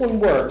 Now, this one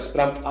works,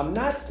 but I'm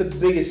not the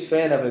biggest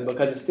fan of it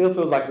because it still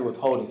feels like you're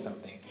withholding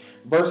something.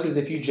 Versus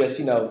if you just,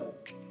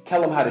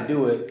 tell them how to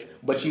do it,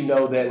 but you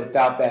know that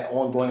without that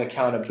ongoing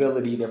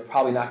accountability, they're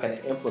probably not going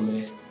to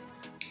implement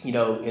it,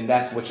 and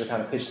that's what you're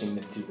kind of pitching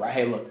them to, right?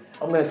 Hey, look,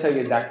 I'm going to tell you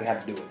exactly how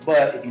to do it.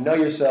 But if you know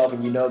yourself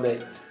and you know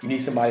that you need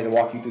somebody to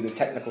walk you through the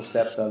technical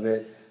steps of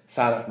it,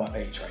 sign up for my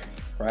paid training,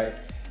 right?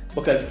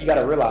 Because you got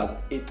to realize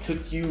it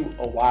took you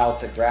a while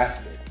to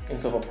grasp it. And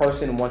so if a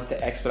person wants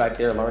to expedite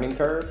their learning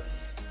curve,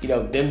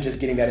 them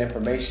just getting that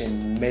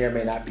information may or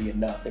may not be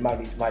enough. They might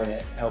need somebody to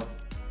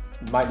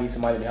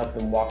help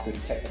them walk through the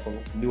technical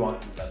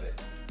nuances of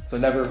it. So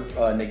never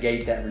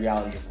negate that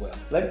reality as well.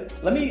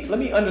 Let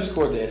me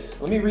underscore this.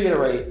 Let me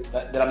reiterate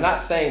that I'm not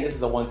saying this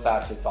is a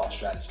one-size-fits-all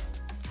strategy.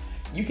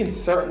 You can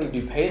certainly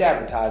do paid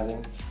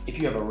advertising if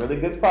you have a really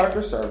good product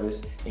or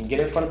service and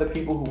get in front of the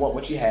people who want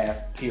what you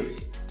have,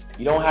 period.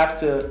 You don't have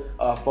to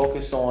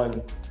focus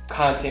on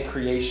content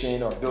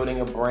creation or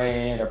building a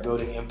brand or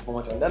building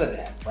influence or none of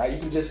that, right? You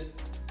can just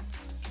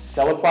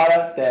sell a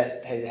product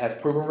that has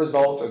proven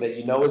results or that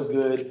is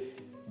good,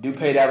 do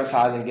paid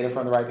advertising, get in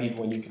front of the right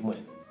people, and you can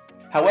win.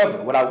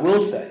 However, what I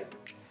will say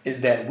is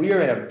that we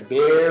are in a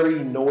very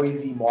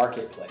noisy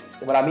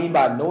marketplace. And what I mean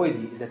by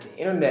noisy is that the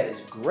internet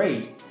is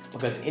great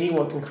because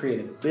anyone can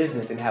create a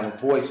business and have a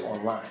voice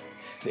online.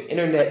 The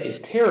internet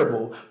is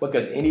terrible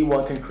because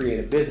anyone can create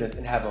a business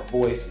and have a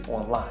voice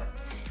online.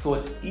 So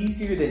it's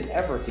easier than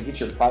ever to get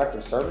your product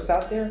or service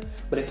out there,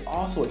 but it's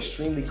also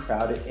extremely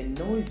crowded and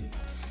noisy.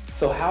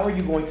 So how are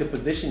you going to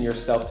position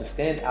yourself to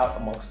stand out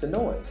amongst the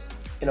noise?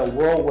 In a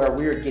world where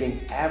we are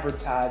getting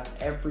advertised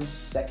every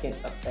second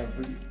of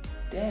every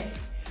day,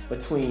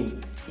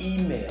 between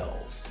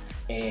emails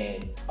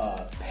and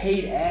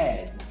paid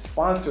ads and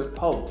sponsored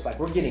posts, like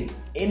we're getting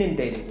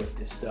inundated with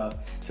this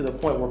stuff to the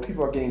point where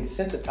people are getting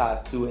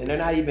sensitized to it and they're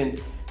not even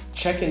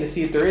checking to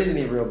see if there is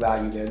any real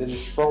value there. They're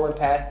just scrolling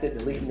past it,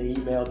 deleting the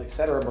emails,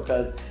 etc.,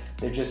 because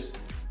they're just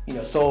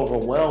so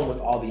overwhelmed with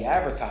all the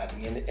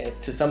advertising,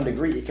 and to some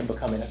degree it can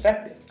become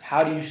ineffective.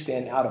 How do you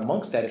stand out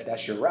amongst that if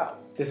that's your route?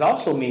 This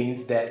also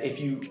means that if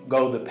you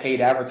go the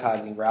paid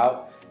advertising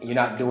route and you're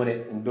not doing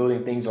it and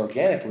building things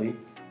organically,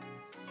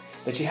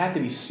 that you have to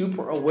be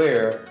super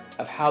aware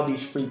of how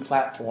these free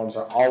platforms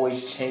are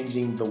always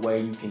changing the way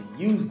you can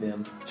use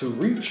them to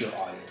reach your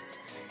audience.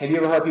 Have you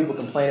ever heard people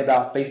complain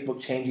about Facebook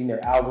changing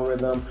their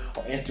algorithm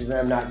or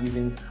Instagram not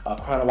using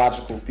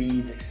chronological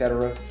feeds,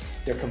 etc.?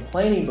 They're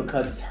complaining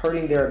because it's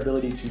hurting their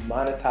ability to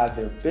monetize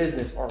their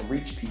business or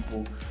reach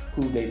people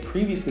who they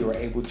previously were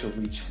able to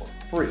reach for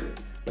free.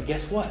 But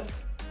guess what?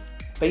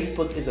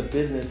 Facebook is a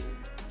business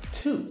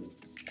too.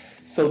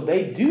 So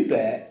they do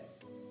that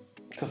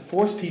to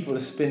force people to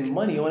spend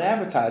money on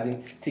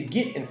advertising to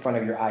get in front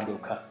of your ideal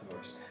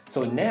customers.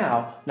 So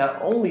now, not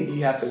only do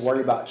you have to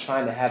worry about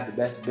trying to have the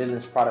best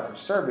business, product, or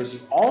service, you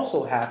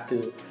also have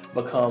to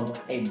become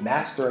a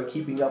master at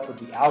keeping up with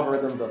the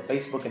algorithms of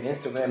Facebook and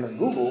Instagram and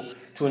Google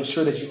to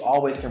ensure that you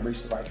always can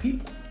reach the right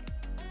people.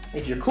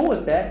 If you're cool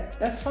with that,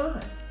 that's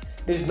fine.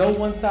 There's no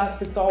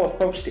one-size-fits-all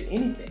approach to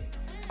anything.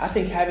 I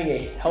think having a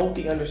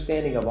healthy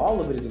understanding of all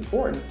of it is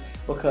important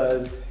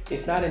because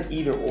it's not an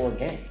either-or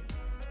game.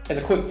 As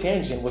a quick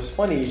tangent, what's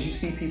funny is you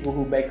see people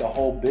who make a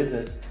whole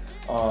business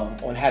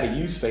on how to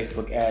use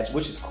Facebook ads,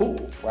 which is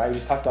cool, right? We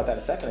just talked about that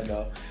a second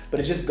ago. But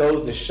it just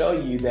goes to show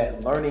you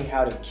that learning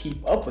how to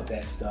keep up with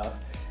that stuff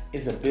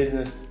is a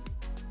business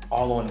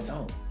all on its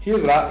own.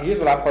 Here's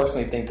what I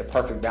personally think the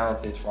perfect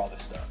balance is for all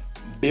this stuff.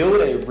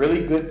 Build a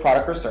really good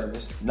product or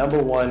service,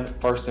 number one,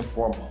 first and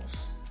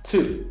foremost.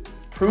 2,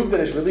 prove that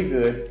it's really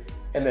good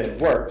and that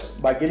it works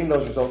by getting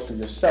those results for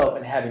yourself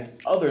and having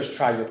others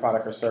try your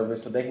product or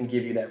service so they can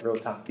give you that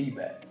real-time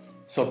feedback.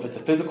 So if it's a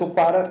physical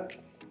product,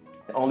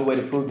 the only way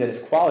to prove that it's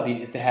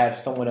quality is to have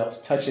someone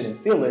else touch it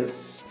and feel it,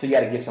 so you got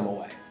to give some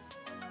away.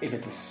 If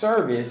it's a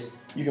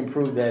service, you can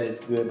prove that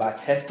it's good by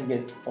testing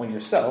it on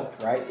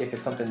yourself, right? If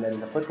it's something that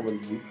is applicable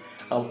to you,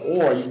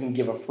 or you can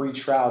give a free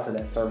trial to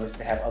that service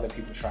to have other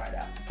people try it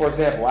out. For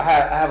example, I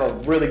have a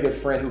really good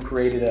friend who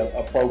created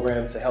a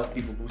program to help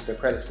people boost their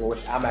credit score,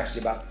 which I'm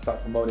actually about to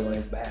start promoting on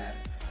his behalf.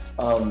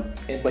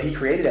 But he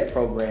created that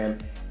program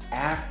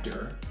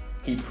after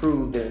he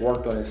proved that it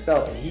worked on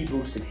himself, and he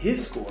boosted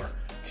his score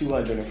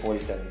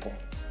 247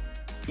 points.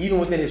 Even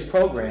within his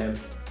program,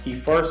 he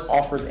first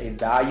offers a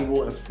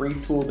valuable and free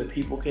tool that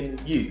people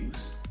can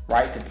use,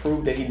 right, to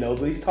prove that he knows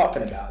what he's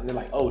talking about. And they're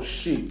like, oh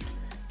shoot,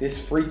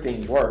 this free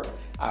thing worked.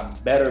 I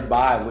better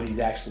buy what he's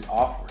actually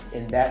offering.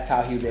 And that's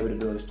how he was able to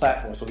build his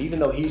platform. So even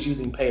though he's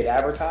using paid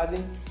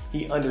advertising,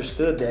 he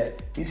understood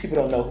that these people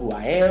don't know who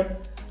I am.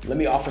 Let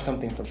me offer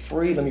something for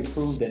free. Let me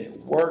prove that it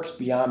works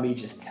beyond me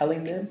just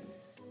telling them.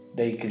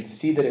 They could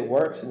see that it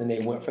works, and then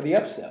they went for the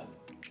upsell.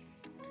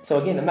 So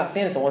again, I'm not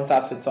saying it's a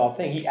one-size-fits-all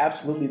thing. He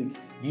absolutely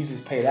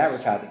uses paid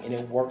advertising, and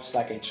it works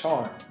like a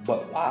charm.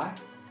 But why?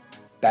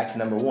 Back to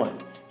number 1.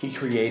 He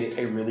created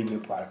a really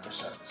good product or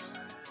service.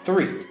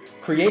 3,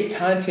 create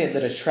content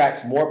that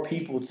attracts more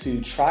people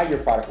to try your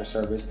product or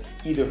service,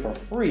 either for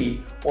free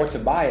or to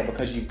buy it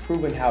because you've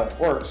proven how it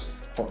works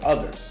for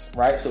others,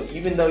 right? So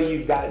even though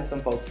you've gotten some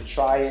folks to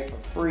try it for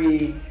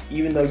free,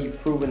 even though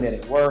you've proven that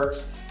it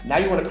works, now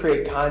you want to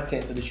create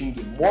content so that you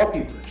can get more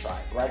people to try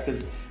it, right?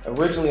 Because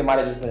originally it might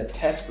have just been a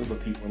test group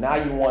of people. Now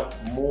you want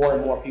more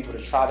and more people to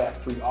try that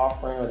free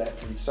offering or that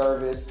free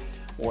service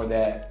or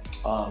that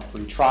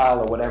free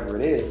trial or whatever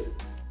it is,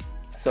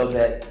 so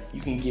that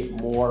you can get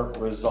more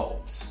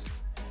results.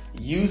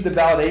 Use the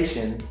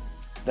validation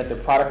that the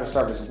product or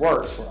service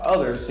works for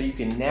others so you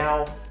can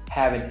now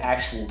have an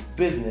actual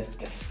business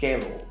that's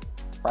scalable,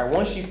 right?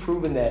 Once you've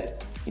proven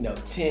that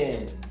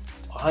 10,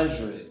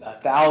 100,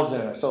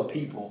 1,000 or so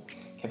people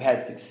have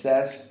had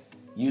success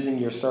using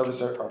your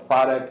service or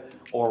product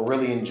or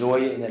really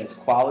enjoy it and that it's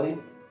quality,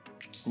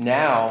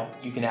 now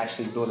you can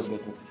actually build a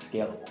business that's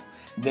scalable.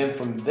 Then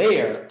from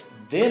there,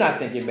 I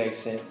think it makes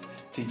sense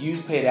to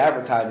use paid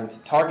advertising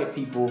to target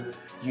people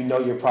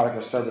your product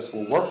or service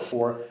will work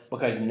for,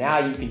 because now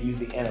you can use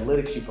the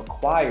analytics you've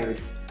acquired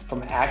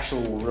from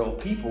actual real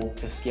people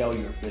to scale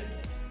your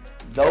business.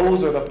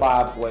 Those are the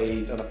 5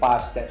 ways or the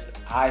 5 steps that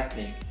I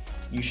think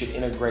you should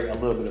integrate a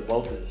little bit of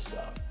both of this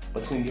stuff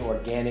between the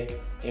organic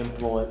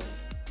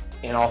influence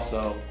and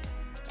also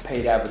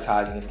paid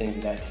advertising and things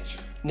of that nature.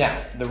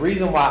 Now, the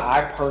reason why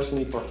I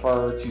personally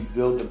prefer to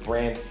build the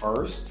brand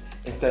first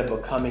instead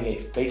of becoming a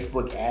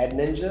Facebook ad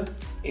ninja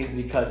is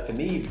because to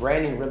me,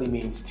 branding really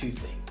means 2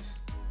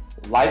 things: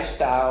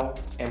 lifestyle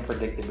and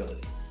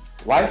predictability.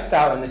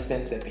 Lifestyle in the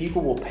sense that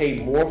people will pay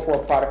more for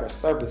a product or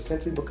service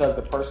simply because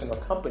the person or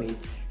company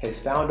has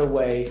found a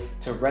way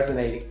to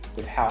resonate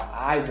with how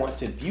I want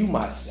to view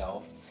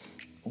myself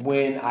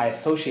when I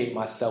associate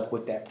myself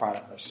with that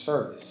product or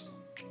service.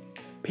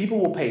 People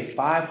will pay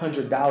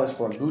 $500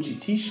 for a Gucci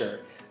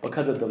t-shirt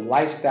because of the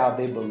lifestyle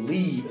they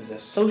believe is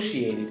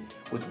associated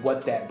with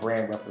what that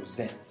brand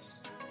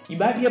represents. You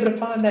might be able to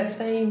find that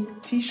same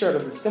t-shirt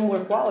of the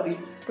similar quality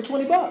for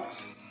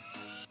 $20.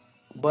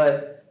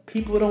 But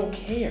People don't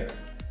care.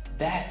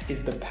 That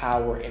is the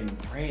power in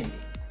branding.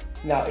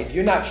 Now, if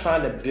you're not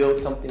trying to build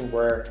something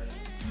where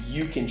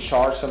you can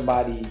charge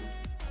somebody,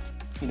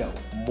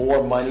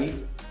 more money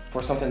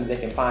for something that they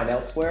can find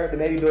elsewhere, then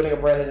maybe building a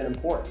brand isn't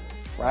important,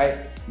 right?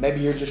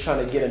 Maybe you're just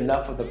trying to get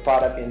enough of the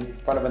product in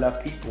front of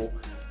enough people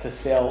to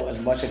sell as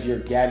much of your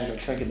gadget or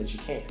trinket that you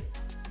can.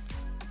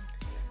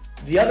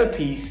 The other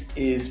piece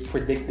is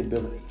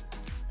predictability.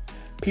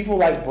 People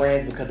like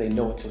brands because they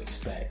know what to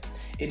expect.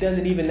 It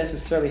doesn't even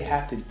necessarily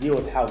have to deal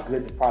with how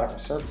good the product or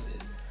service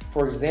is.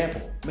 For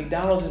example,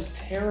 McDonald's is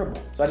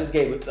terrible. So I just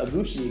gave a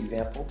Gucci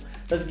example.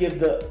 Let's give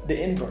the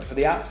inverse or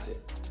the opposite.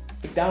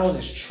 McDonald's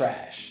is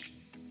trash.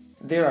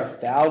 There are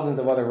thousands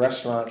of other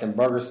restaurants and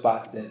burger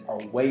spots that are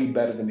way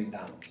better than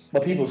McDonald's.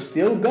 But people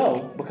still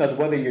go because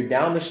whether you're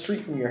down the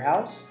street from your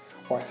house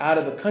or out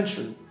of the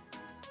country,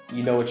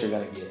 you know what you're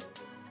gonna get.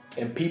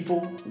 And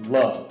people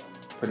love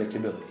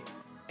predictability,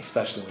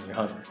 especially when you're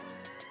hungry.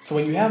 So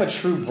when you have a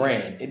true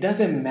brand, it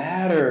doesn't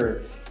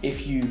matter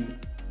if you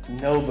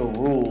know the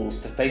rules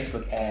to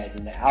Facebook ads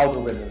and the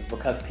algorithms,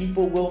 because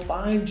people will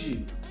find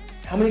you.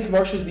 How many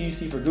commercials do you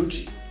see for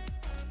Gucci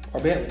or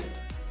Bentley?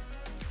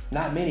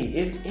 Not many,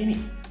 if any.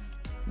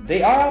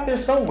 They are out there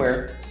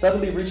somewhere,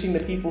 subtly reaching the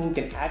people who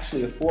can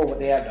actually afford what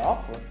they have to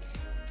offer.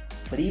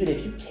 But even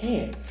if you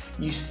can,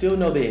 you still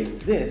know they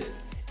exist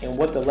and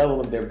what the level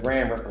of their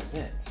brand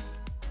represents.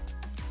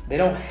 They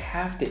don't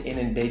have to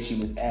inundate you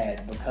with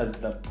ads because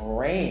the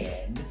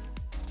brand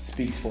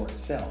speaks for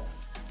itself.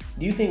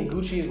 Do you think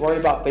Gucci is worried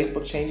about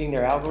Facebook changing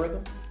their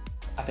algorithm?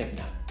 I think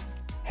not.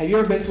 Have you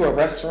ever been to a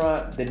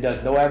restaurant that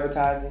does no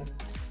advertising?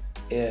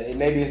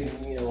 Maybe it's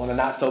on a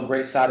not so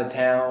great side of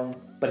town,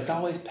 but it's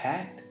always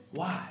packed.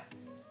 Why?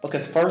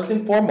 Because first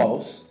and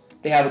foremost,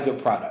 they have a good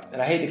product.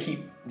 And I hate to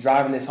keep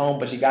driving this home,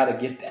 but you got to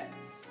get that.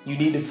 You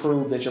need to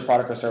prove that your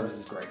product or service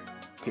is great,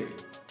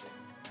 period.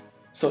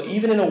 So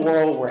even in a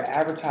world where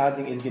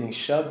advertising is getting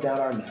shoved down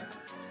our neck,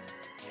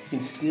 you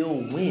can still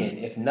win.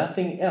 If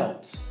nothing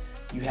else,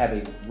 you have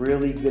a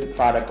really good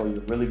product or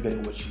you're really good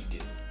at what you do.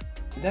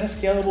 Is that a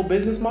scalable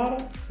business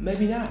model?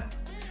 Maybe not.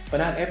 But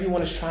not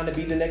everyone is trying to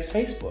be the next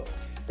Facebook.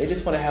 They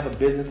just want to have a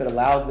business that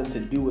allows them to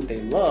do what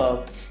they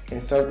love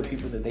and serve the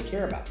people that they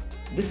care about.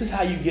 This is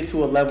how you get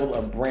to a level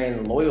of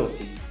brand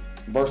loyalty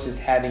versus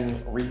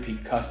having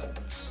repeat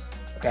customers,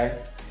 okay?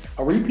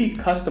 A repeat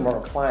customer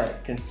or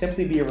client can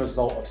simply be a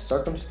result of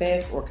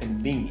circumstance or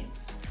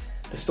convenience.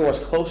 The store is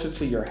closer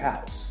to your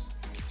house,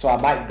 so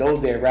I might go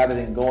there rather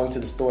than going to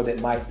the store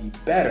that might be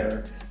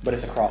better, but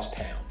it's across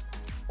town.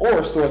 Or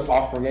a store is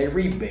offering a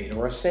rebate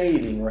or a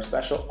saving or a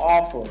special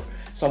offer,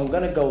 so I'm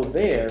gonna go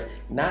there,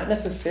 not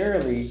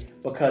necessarily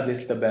because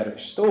it's the better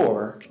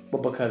store,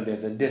 but because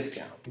there's a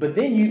discount. But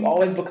then you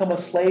always become a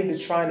slave to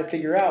trying to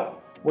figure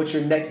out what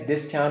your next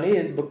discount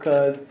is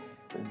because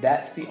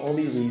that's the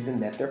only reason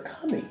that they're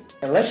coming.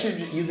 Unless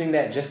you're using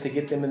that just to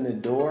get them in the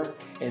door,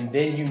 and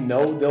then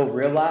they'll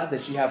realize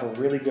that you have a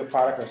really good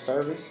product or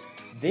service,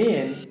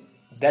 then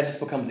that just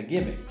becomes a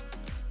gimmick.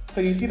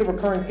 So you see the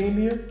recurring theme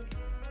here?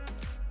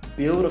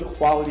 Build a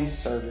quality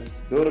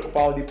service, build a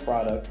quality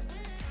product,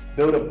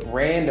 build a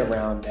brand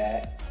around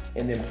that,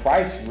 and then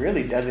price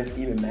really doesn't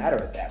even matter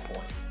at that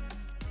point.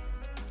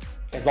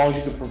 As long as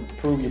you can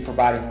prove you're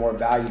providing more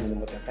value than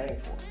what they're paying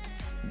for.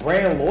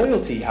 Brand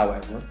loyalty,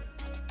 however,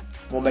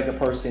 will make a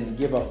person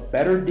give up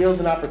better deals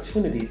and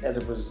opportunities as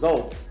a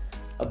result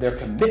of their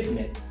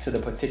commitment to the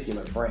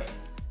particular brand.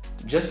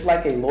 Just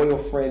like a loyal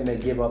friend may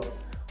give up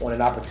on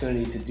an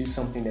opportunity to do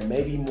something that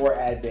may be more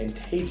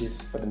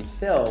advantageous for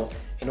themselves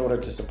in order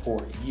to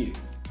support you.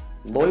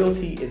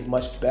 Loyalty is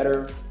much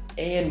better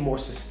and more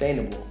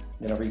sustainable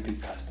than a repeat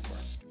customer.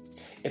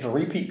 If a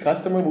repeat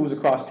customer moves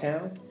across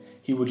town,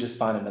 he will just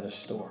find another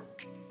store.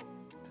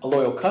 A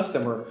loyal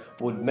customer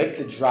would make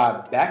the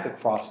drive back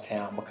across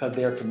town because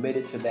they're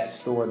committed to that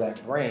store,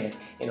 that brand,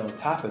 and on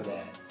top of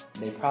that,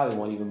 they probably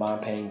won't even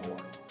mind paying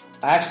more.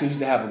 I actually used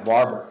to have a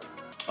barber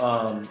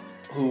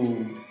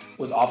who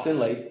was often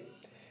late.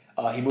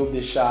 He moved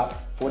his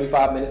shop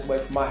 45 minutes away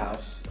from my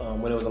house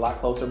when it was a lot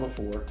closer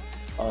before.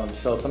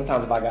 So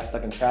sometimes if I got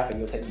stuck in traffic,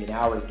 it'll take me an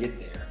hour to get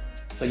there.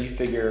 So you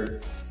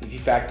figure if you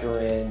factor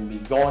in me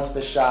going to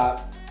the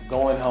shop,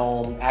 going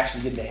home,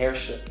 actually getting the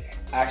haircut,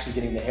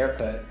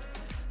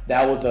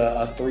 that was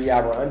a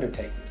 3-hour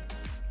undertaking.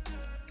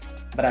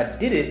 But I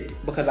did it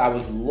because I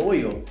was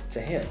loyal to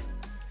him.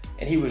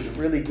 And he was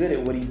really good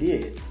at what he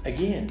did.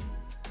 Again,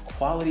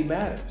 quality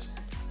matters.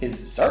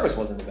 His service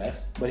wasn't the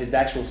best, but his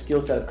actual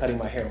skill set of cutting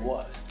my hair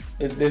was.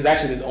 There's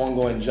actually this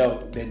ongoing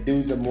joke that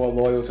dudes are more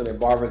loyal to their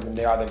barbers than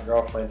they are their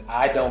girlfriends.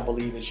 I don't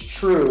believe it's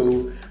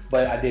true,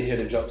 but I did hear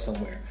the joke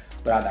somewhere.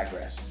 But I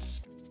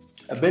digress.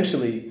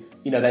 Eventually,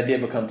 that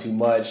did become too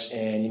much,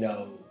 and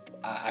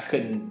I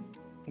couldn't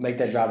make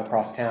that drive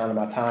across town, and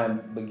my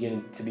time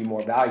began to be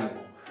more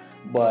valuable.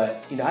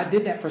 But I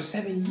did that for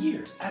 7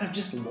 years out of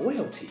just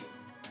loyalty,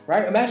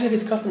 right? Imagine if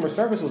his customer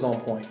service was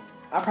on point.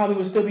 I probably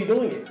would still be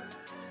doing it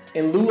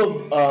in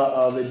lieu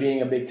of it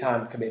being a big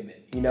time commitment,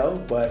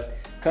 but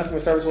customer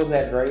service wasn't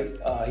that great.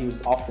 He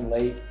was often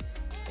late,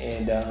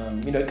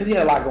 And, because he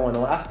had a lot going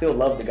on. I still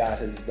love the guy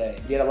to this day.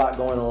 He had a lot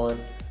going on.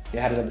 He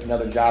had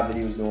another job that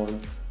he was doing.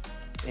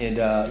 And,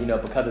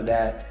 because of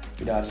that,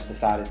 I just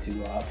decided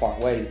to part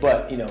ways.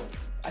 But,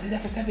 I did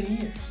that for 7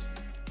 years.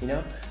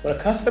 When a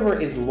customer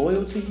is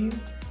loyal to you,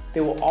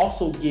 they will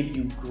also give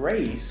you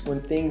grace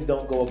when things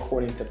don't go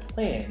according to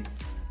plan,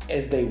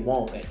 as they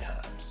won't at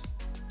times.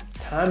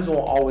 Times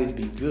won't always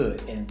be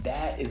good, and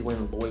that is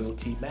when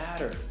loyalty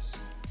matters.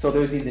 So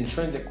there's these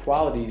intrinsic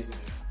qualities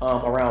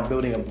around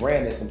building a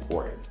brand that's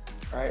important,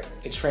 right?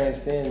 It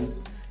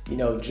transcends,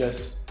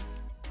 just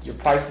your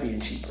price being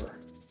cheaper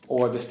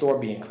or the store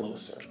being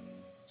closer.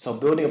 So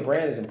building a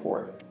brand is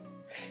important.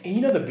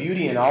 And the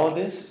beauty in all of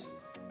this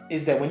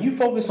is that when you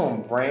focus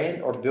on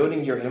brand or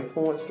building your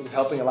influence through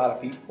helping a lot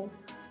of people,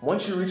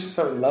 once you reach a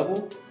certain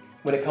level,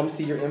 when it comes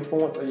to your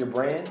influence or your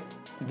brand,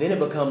 then it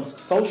becomes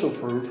social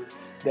proof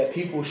that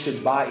people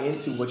should buy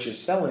into what you're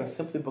selling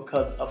simply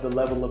because of the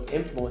level of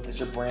influence that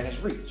your brand has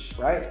reached,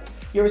 right?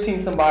 You ever seen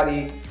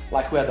somebody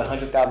who has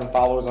 100,000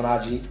 followers on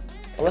IG?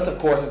 Unless, of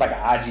course, it's like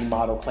an IG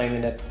model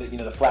claiming that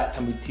the flat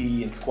tummy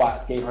tea and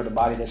squats gave her the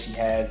body that she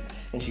has,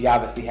 and she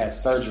obviously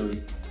has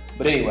surgery.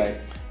 But anyway,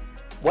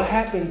 what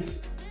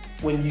happens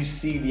when you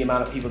see the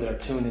amount of people that are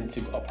tuned into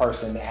a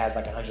person that has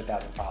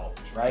 100,000 followers,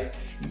 right?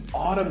 You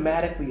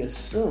automatically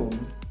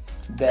assume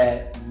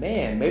that,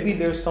 man, maybe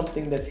there's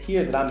something that's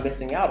here that I'm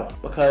missing out on,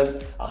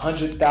 because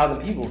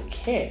 100,000 people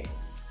can't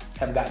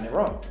have gotten it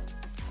wrong.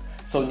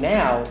 So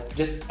now,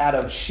 just out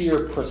of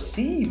sheer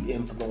perceived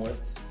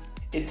influence,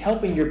 it's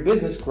helping your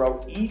business grow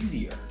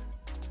easier.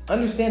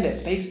 Understand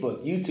that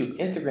Facebook, YouTube,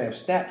 Instagram,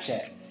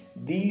 Snapchat,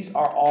 these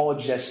are all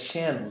just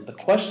channels. The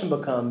question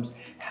becomes,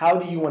 how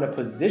do you want to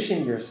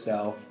position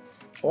yourself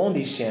on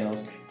these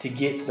channels to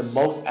get the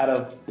most out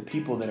of the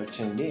people that are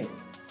tuned in?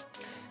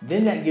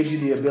 Then that gives you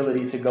the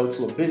ability to go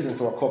to a business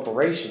or a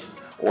corporation,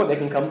 or they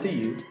can come to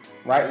you,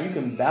 right? You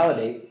can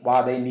validate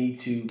why they need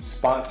to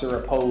sponsor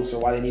a post or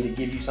why they need to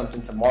give you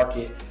something to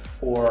market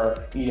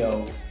or,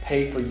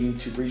 pay for you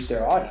to reach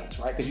their audience,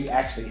 right? Because you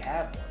actually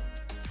have one.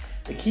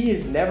 The key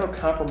is never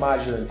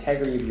compromise your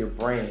integrity of your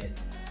brand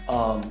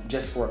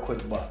just for a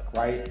quick buck,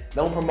 right?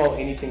 Don't promote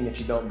anything that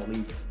you don't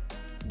believe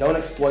in. Don't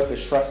exploit the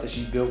trust that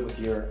you built with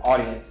your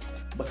audience,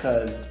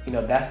 because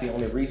that's the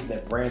only reason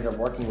that brands are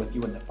working with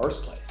you in the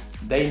first place.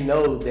 They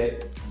know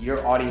that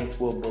your audience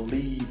will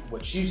believe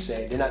what you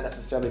say. They're not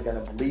necessarily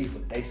going to believe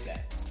what they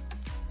say.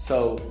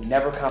 So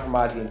never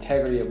compromise the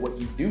integrity of what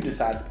you do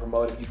decide to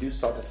promote if you do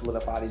start to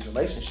solidify these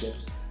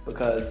relationships,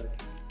 because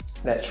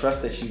that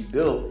trust that you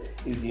built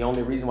is the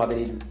only reason why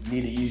they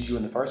need to use you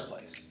in the first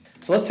place.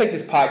 So let's take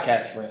this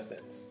podcast, for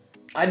instance.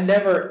 I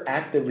never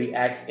actively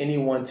ask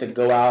anyone to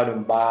go out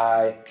and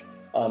buy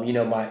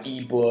my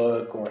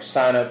ebook or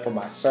sign up for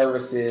my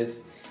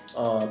services.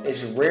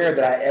 It's rare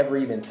that I ever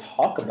even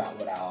talk about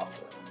what I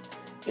offer.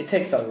 It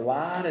takes a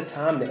lot of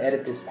time to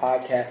edit this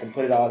podcast and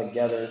put it all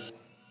together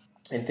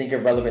and think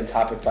of relevant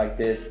topics like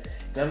this,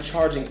 and I'm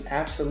charging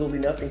absolutely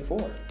nothing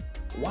for it.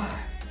 Why?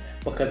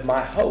 Because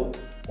my hope,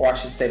 or I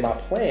should say my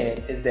plan,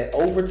 is that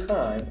over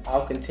time,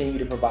 I'll continue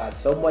to provide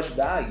so much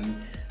value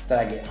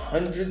that I get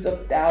hundreds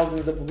of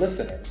thousands of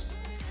listeners.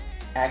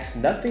 Ask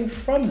nothing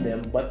from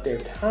them but their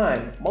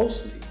time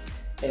mostly.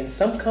 And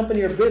some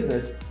company or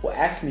business will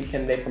ask me,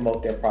 can they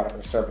promote their product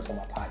or service on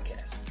my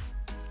podcast?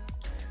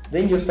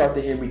 Then you'll start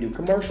to hear me do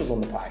commercials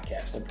on the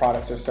podcast for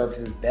products or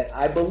services that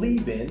I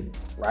believe in,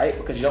 right?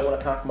 Because you don't want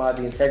to compromise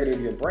the integrity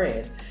of your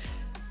brand,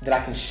 that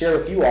I can share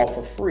with you all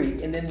for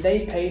free, and then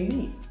they pay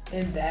me.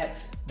 And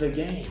that's the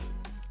game.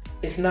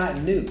 It's not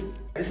new.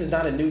 This is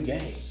not a new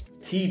game.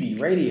 TV,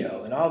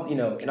 radio, and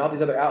all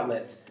these other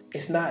outlets,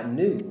 it's not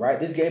new, right?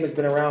 This game has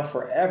been around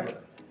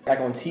forever. Like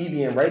on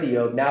TV and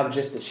radio, now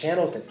just the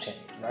channels have changed,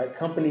 right?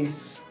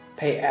 Companies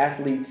pay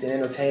athletes and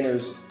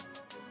entertainers,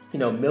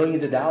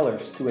 millions of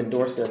dollars to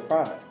endorse their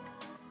product.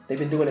 They've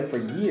been doing it for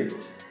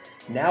years.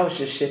 Now it's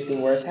just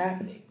shifting where it's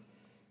happening.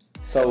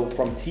 So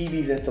from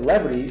TVs and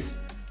celebrities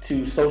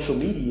to social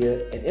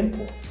media and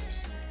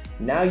influencers.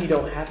 Now you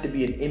don't have to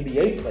be an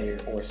NBA player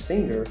or a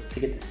singer to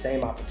get the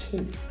same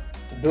opportunity.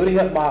 Building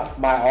up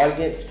my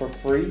audience for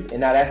free and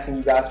not asking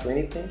you guys for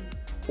anything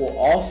will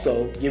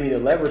also give me the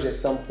leverage at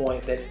some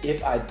point that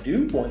if I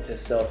do want to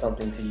sell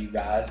something to you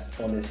guys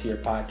on this here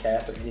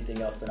podcast or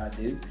anything else that I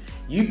do,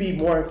 you'd be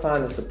more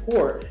inclined to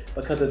support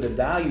because of the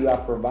value I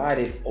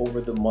provided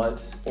over the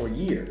months or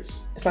years.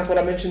 It's like what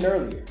I mentioned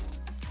earlier.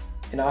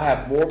 And I'll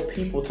have more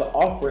people to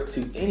offer it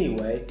to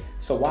anyway,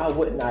 so why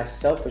wouldn't I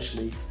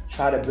selfishly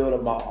try to build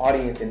up my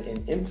audience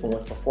and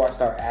influence before I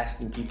start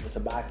asking people to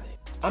buy things?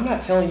 I'm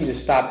not telling you to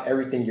stop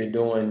everything you're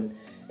doing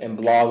and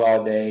blog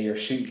all day or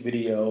shoot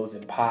videos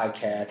and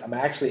podcasts. I'm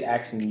actually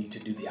asking you to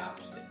do the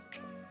opposite.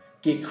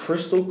 Get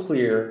crystal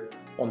clear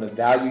on the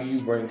value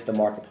you bring to the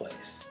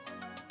marketplace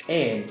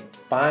and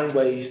find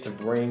ways to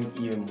bring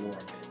even more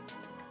of it.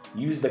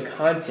 Use the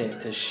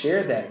content to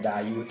share that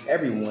value with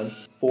everyone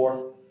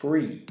for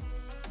free.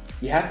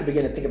 You have to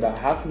begin to think about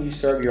how can you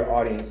serve your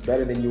audience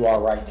better than you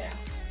are right now.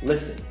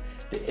 Listen,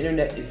 the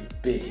internet is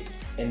big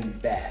and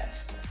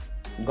vast.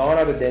 Gone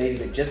are the days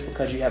that just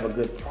because you have a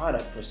good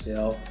product for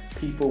sale,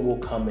 people will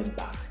come and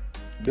buy.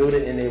 Build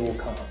it and they will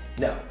come.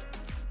 No.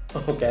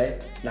 Okay?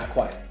 Not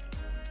quite.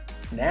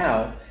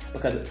 Now,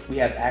 because we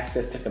have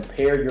access to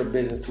compare your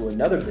business to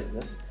another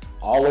business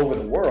all over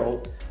the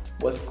world,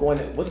 what's going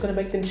to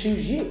make them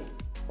choose you,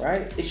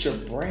 right? It's your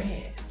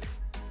brand.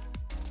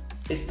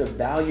 It's the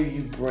value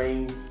you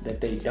bring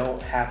that they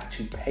don't have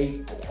to pay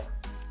for.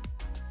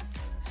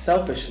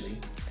 Selfishly,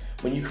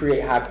 when you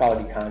create high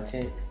quality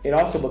content, it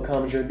also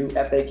becomes your new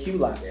FAQ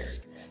library.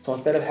 So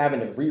instead of having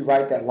to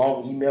rewrite that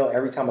long email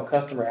every time a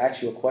customer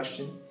asks you a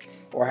question,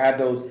 or have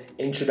those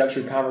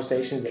introductory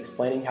conversations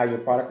explaining how your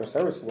product or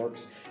service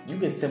works, you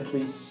can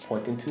simply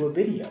point them to a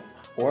video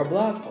or a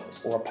blog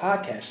post or a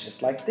podcast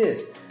just like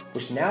this,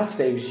 which now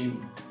saves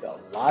you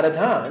a lot of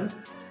time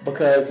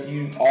because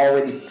you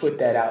already put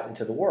that out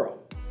into the world.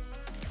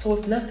 So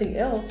if nothing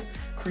else,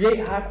 create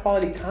high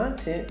quality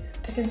content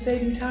that can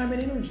save you time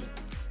and energy.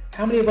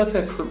 How many of us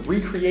have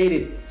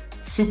recreated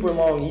super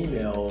long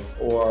emails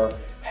or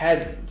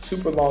had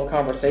super long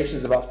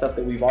conversations about stuff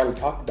that we've already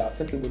talked about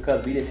simply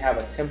because we didn't have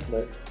a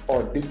template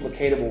or a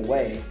duplicatable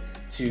way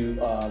to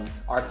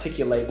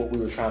articulate what we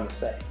were trying to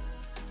say?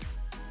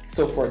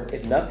 So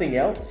if nothing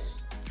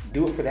else,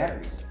 do it for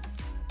that reason.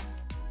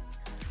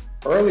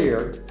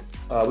 Earlier,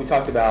 we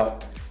talked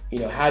about,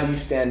 how do you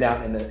stand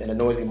out in a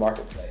noisy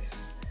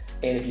marketplace?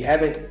 And if you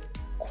haven't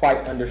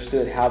quite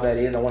understood how that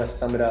is, I want to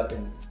sum it up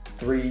in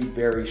 3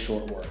 very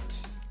short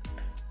words.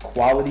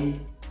 Quality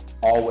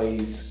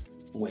always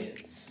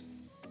wins.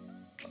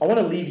 I want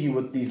to leave you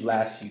with these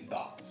last few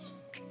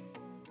thoughts.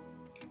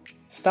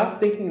 Stop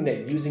thinking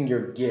that using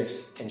your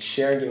gifts and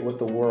sharing it with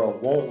the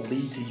world won't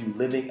lead to you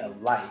living a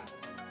life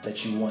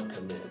that you want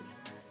to live.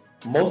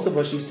 Most of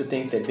us used to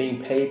think that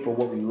being paid for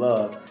what we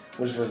love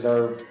was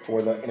reserved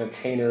for the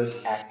entertainers,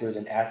 actors,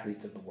 and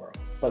athletes of the world.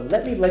 But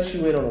let me let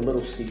you in on a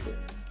little secret.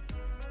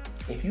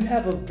 If you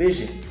have a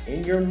vision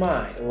in your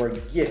mind or a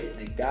gift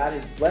that God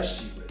has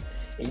blessed you with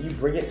and you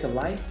bring it to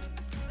life,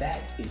 that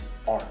is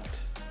art.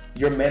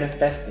 You're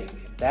manifesting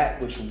that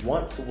which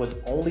once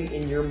was only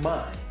in your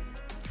mind,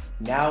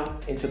 now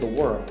into the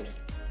world,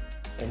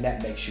 and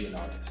that makes you an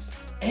artist.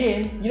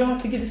 And you don't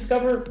have to get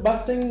discovered by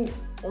singing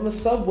on the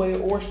subway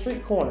or a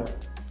street corner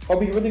or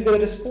be really good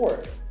at a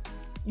sport.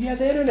 You have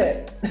the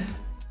internet.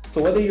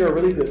 So whether you're a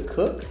really good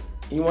cook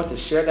and you want to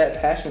share that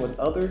passion with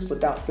others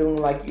without feeling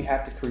like you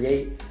have to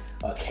create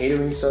a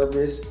catering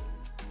service,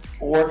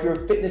 or if you're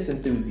a fitness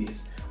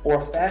enthusiast or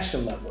a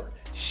fashion lover,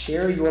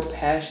 share your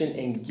passion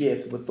and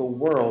gifts with the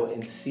world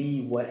and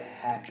see what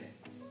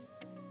happens.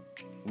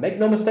 Make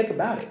no mistake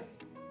about it.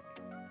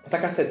 It's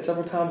like I said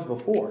several times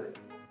before,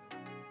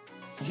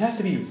 you have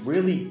to be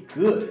really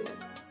good.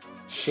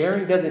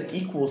 Sharing doesn't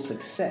equal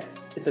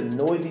success. It's a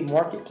noisy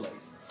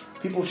marketplace.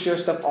 People share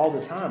stuff all the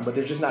time, but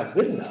they're just not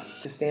good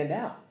enough to stand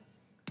out.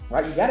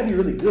 Right? You got to be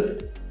really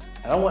good.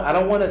 I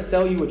don't want to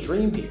sell you a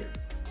dream here,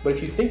 but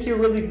if you think you're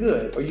really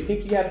good, or you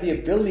think you have the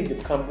ability to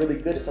become really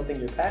good at something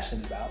you're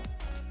passionate about,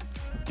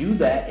 do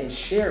that and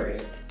share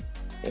it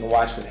and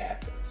watch what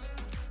happens.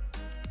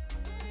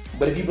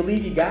 But if you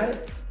believe you got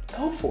it,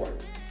 go for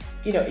it.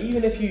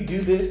 Even if you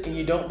do this and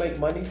you don't make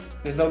money,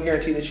 there's no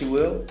guarantee that you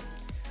will.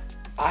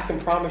 I can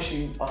promise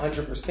you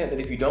 100% that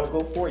if you don't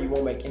go for it, you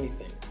won't make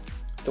anything.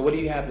 So what do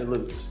you have to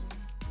lose?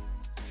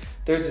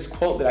 There's this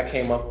quote that I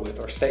came up with,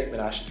 or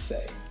statement I should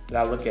say, that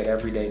I look at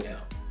every day now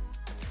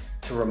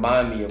to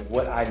remind me of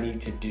what I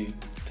need to do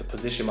to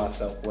position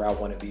myself where I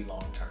want to be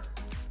long term.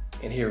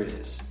 And here it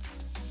is.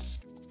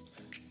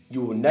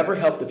 You will never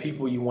help the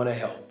people you want to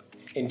help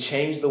and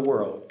change the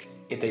world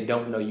if they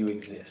don't know you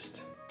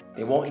exist.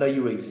 They won't know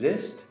you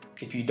exist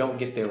if you don't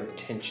get their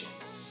attention.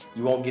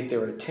 You won't get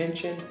their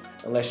attention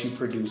unless you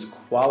produce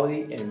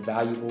quality and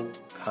valuable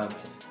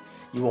content.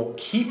 You won't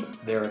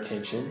keep their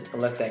attention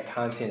unless that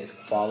content is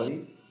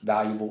quality,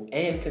 valuable,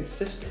 and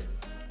consistent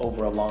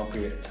over a long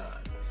period of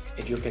time.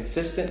 If you're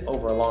consistent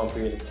over a long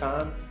period of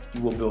time,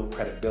 you will build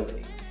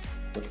credibility.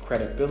 With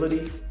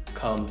credibility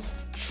comes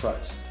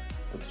trust.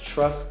 With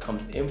trust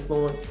comes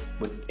influence.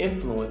 With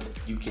influence,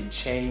 you can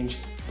change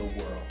the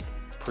world.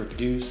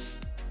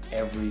 Produce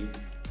every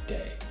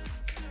day.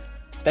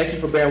 Thank you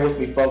for bearing with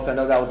me, folks. I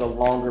know that was a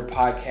longer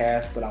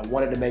podcast, but I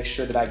wanted to make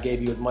sure that I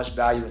gave you as much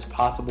value as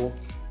possible.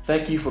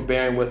 Thank you for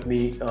bearing with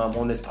me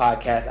on this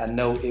podcast. I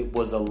know it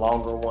was a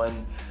longer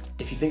one.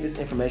 If you think this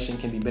information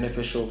can be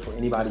beneficial for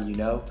anybody you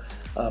know,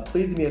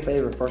 please do me a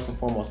favor. First and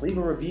foremost, leave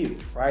a review,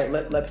 right?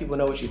 Let people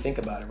know what you think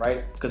about it,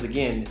 right? Because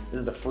again, this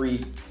is a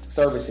free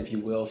service, if you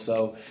will.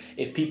 So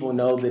if people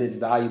know that it's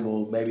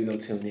valuable, maybe they'll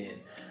tune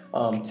in.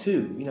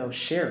 2,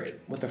 share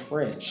it with a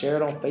friend. Share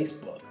it on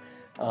Facebook.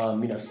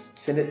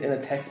 Send it in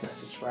a text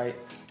message, right?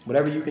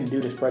 Whatever you can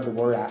do to spread the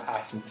word, I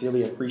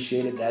sincerely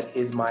appreciate it. That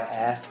is my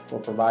ask for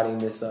providing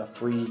this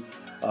free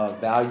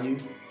value.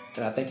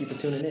 And I thank you for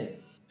tuning in.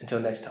 Until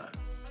next time.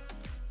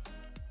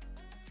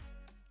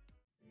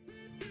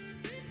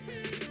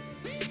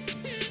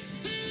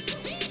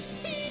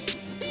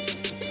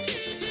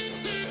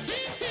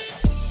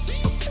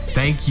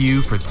 Thank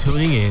you for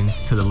tuning in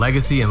to the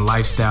Legacy and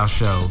Lifestyle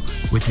Show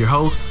with your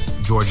host,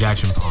 George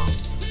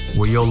Achenpong,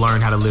 where you'll learn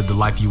how to live the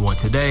life you want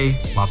today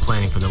while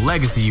planning for the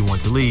legacy you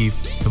want to leave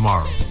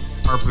tomorrow.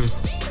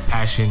 Purpose,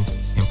 passion,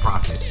 and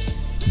profit.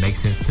 Makes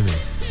sense to me.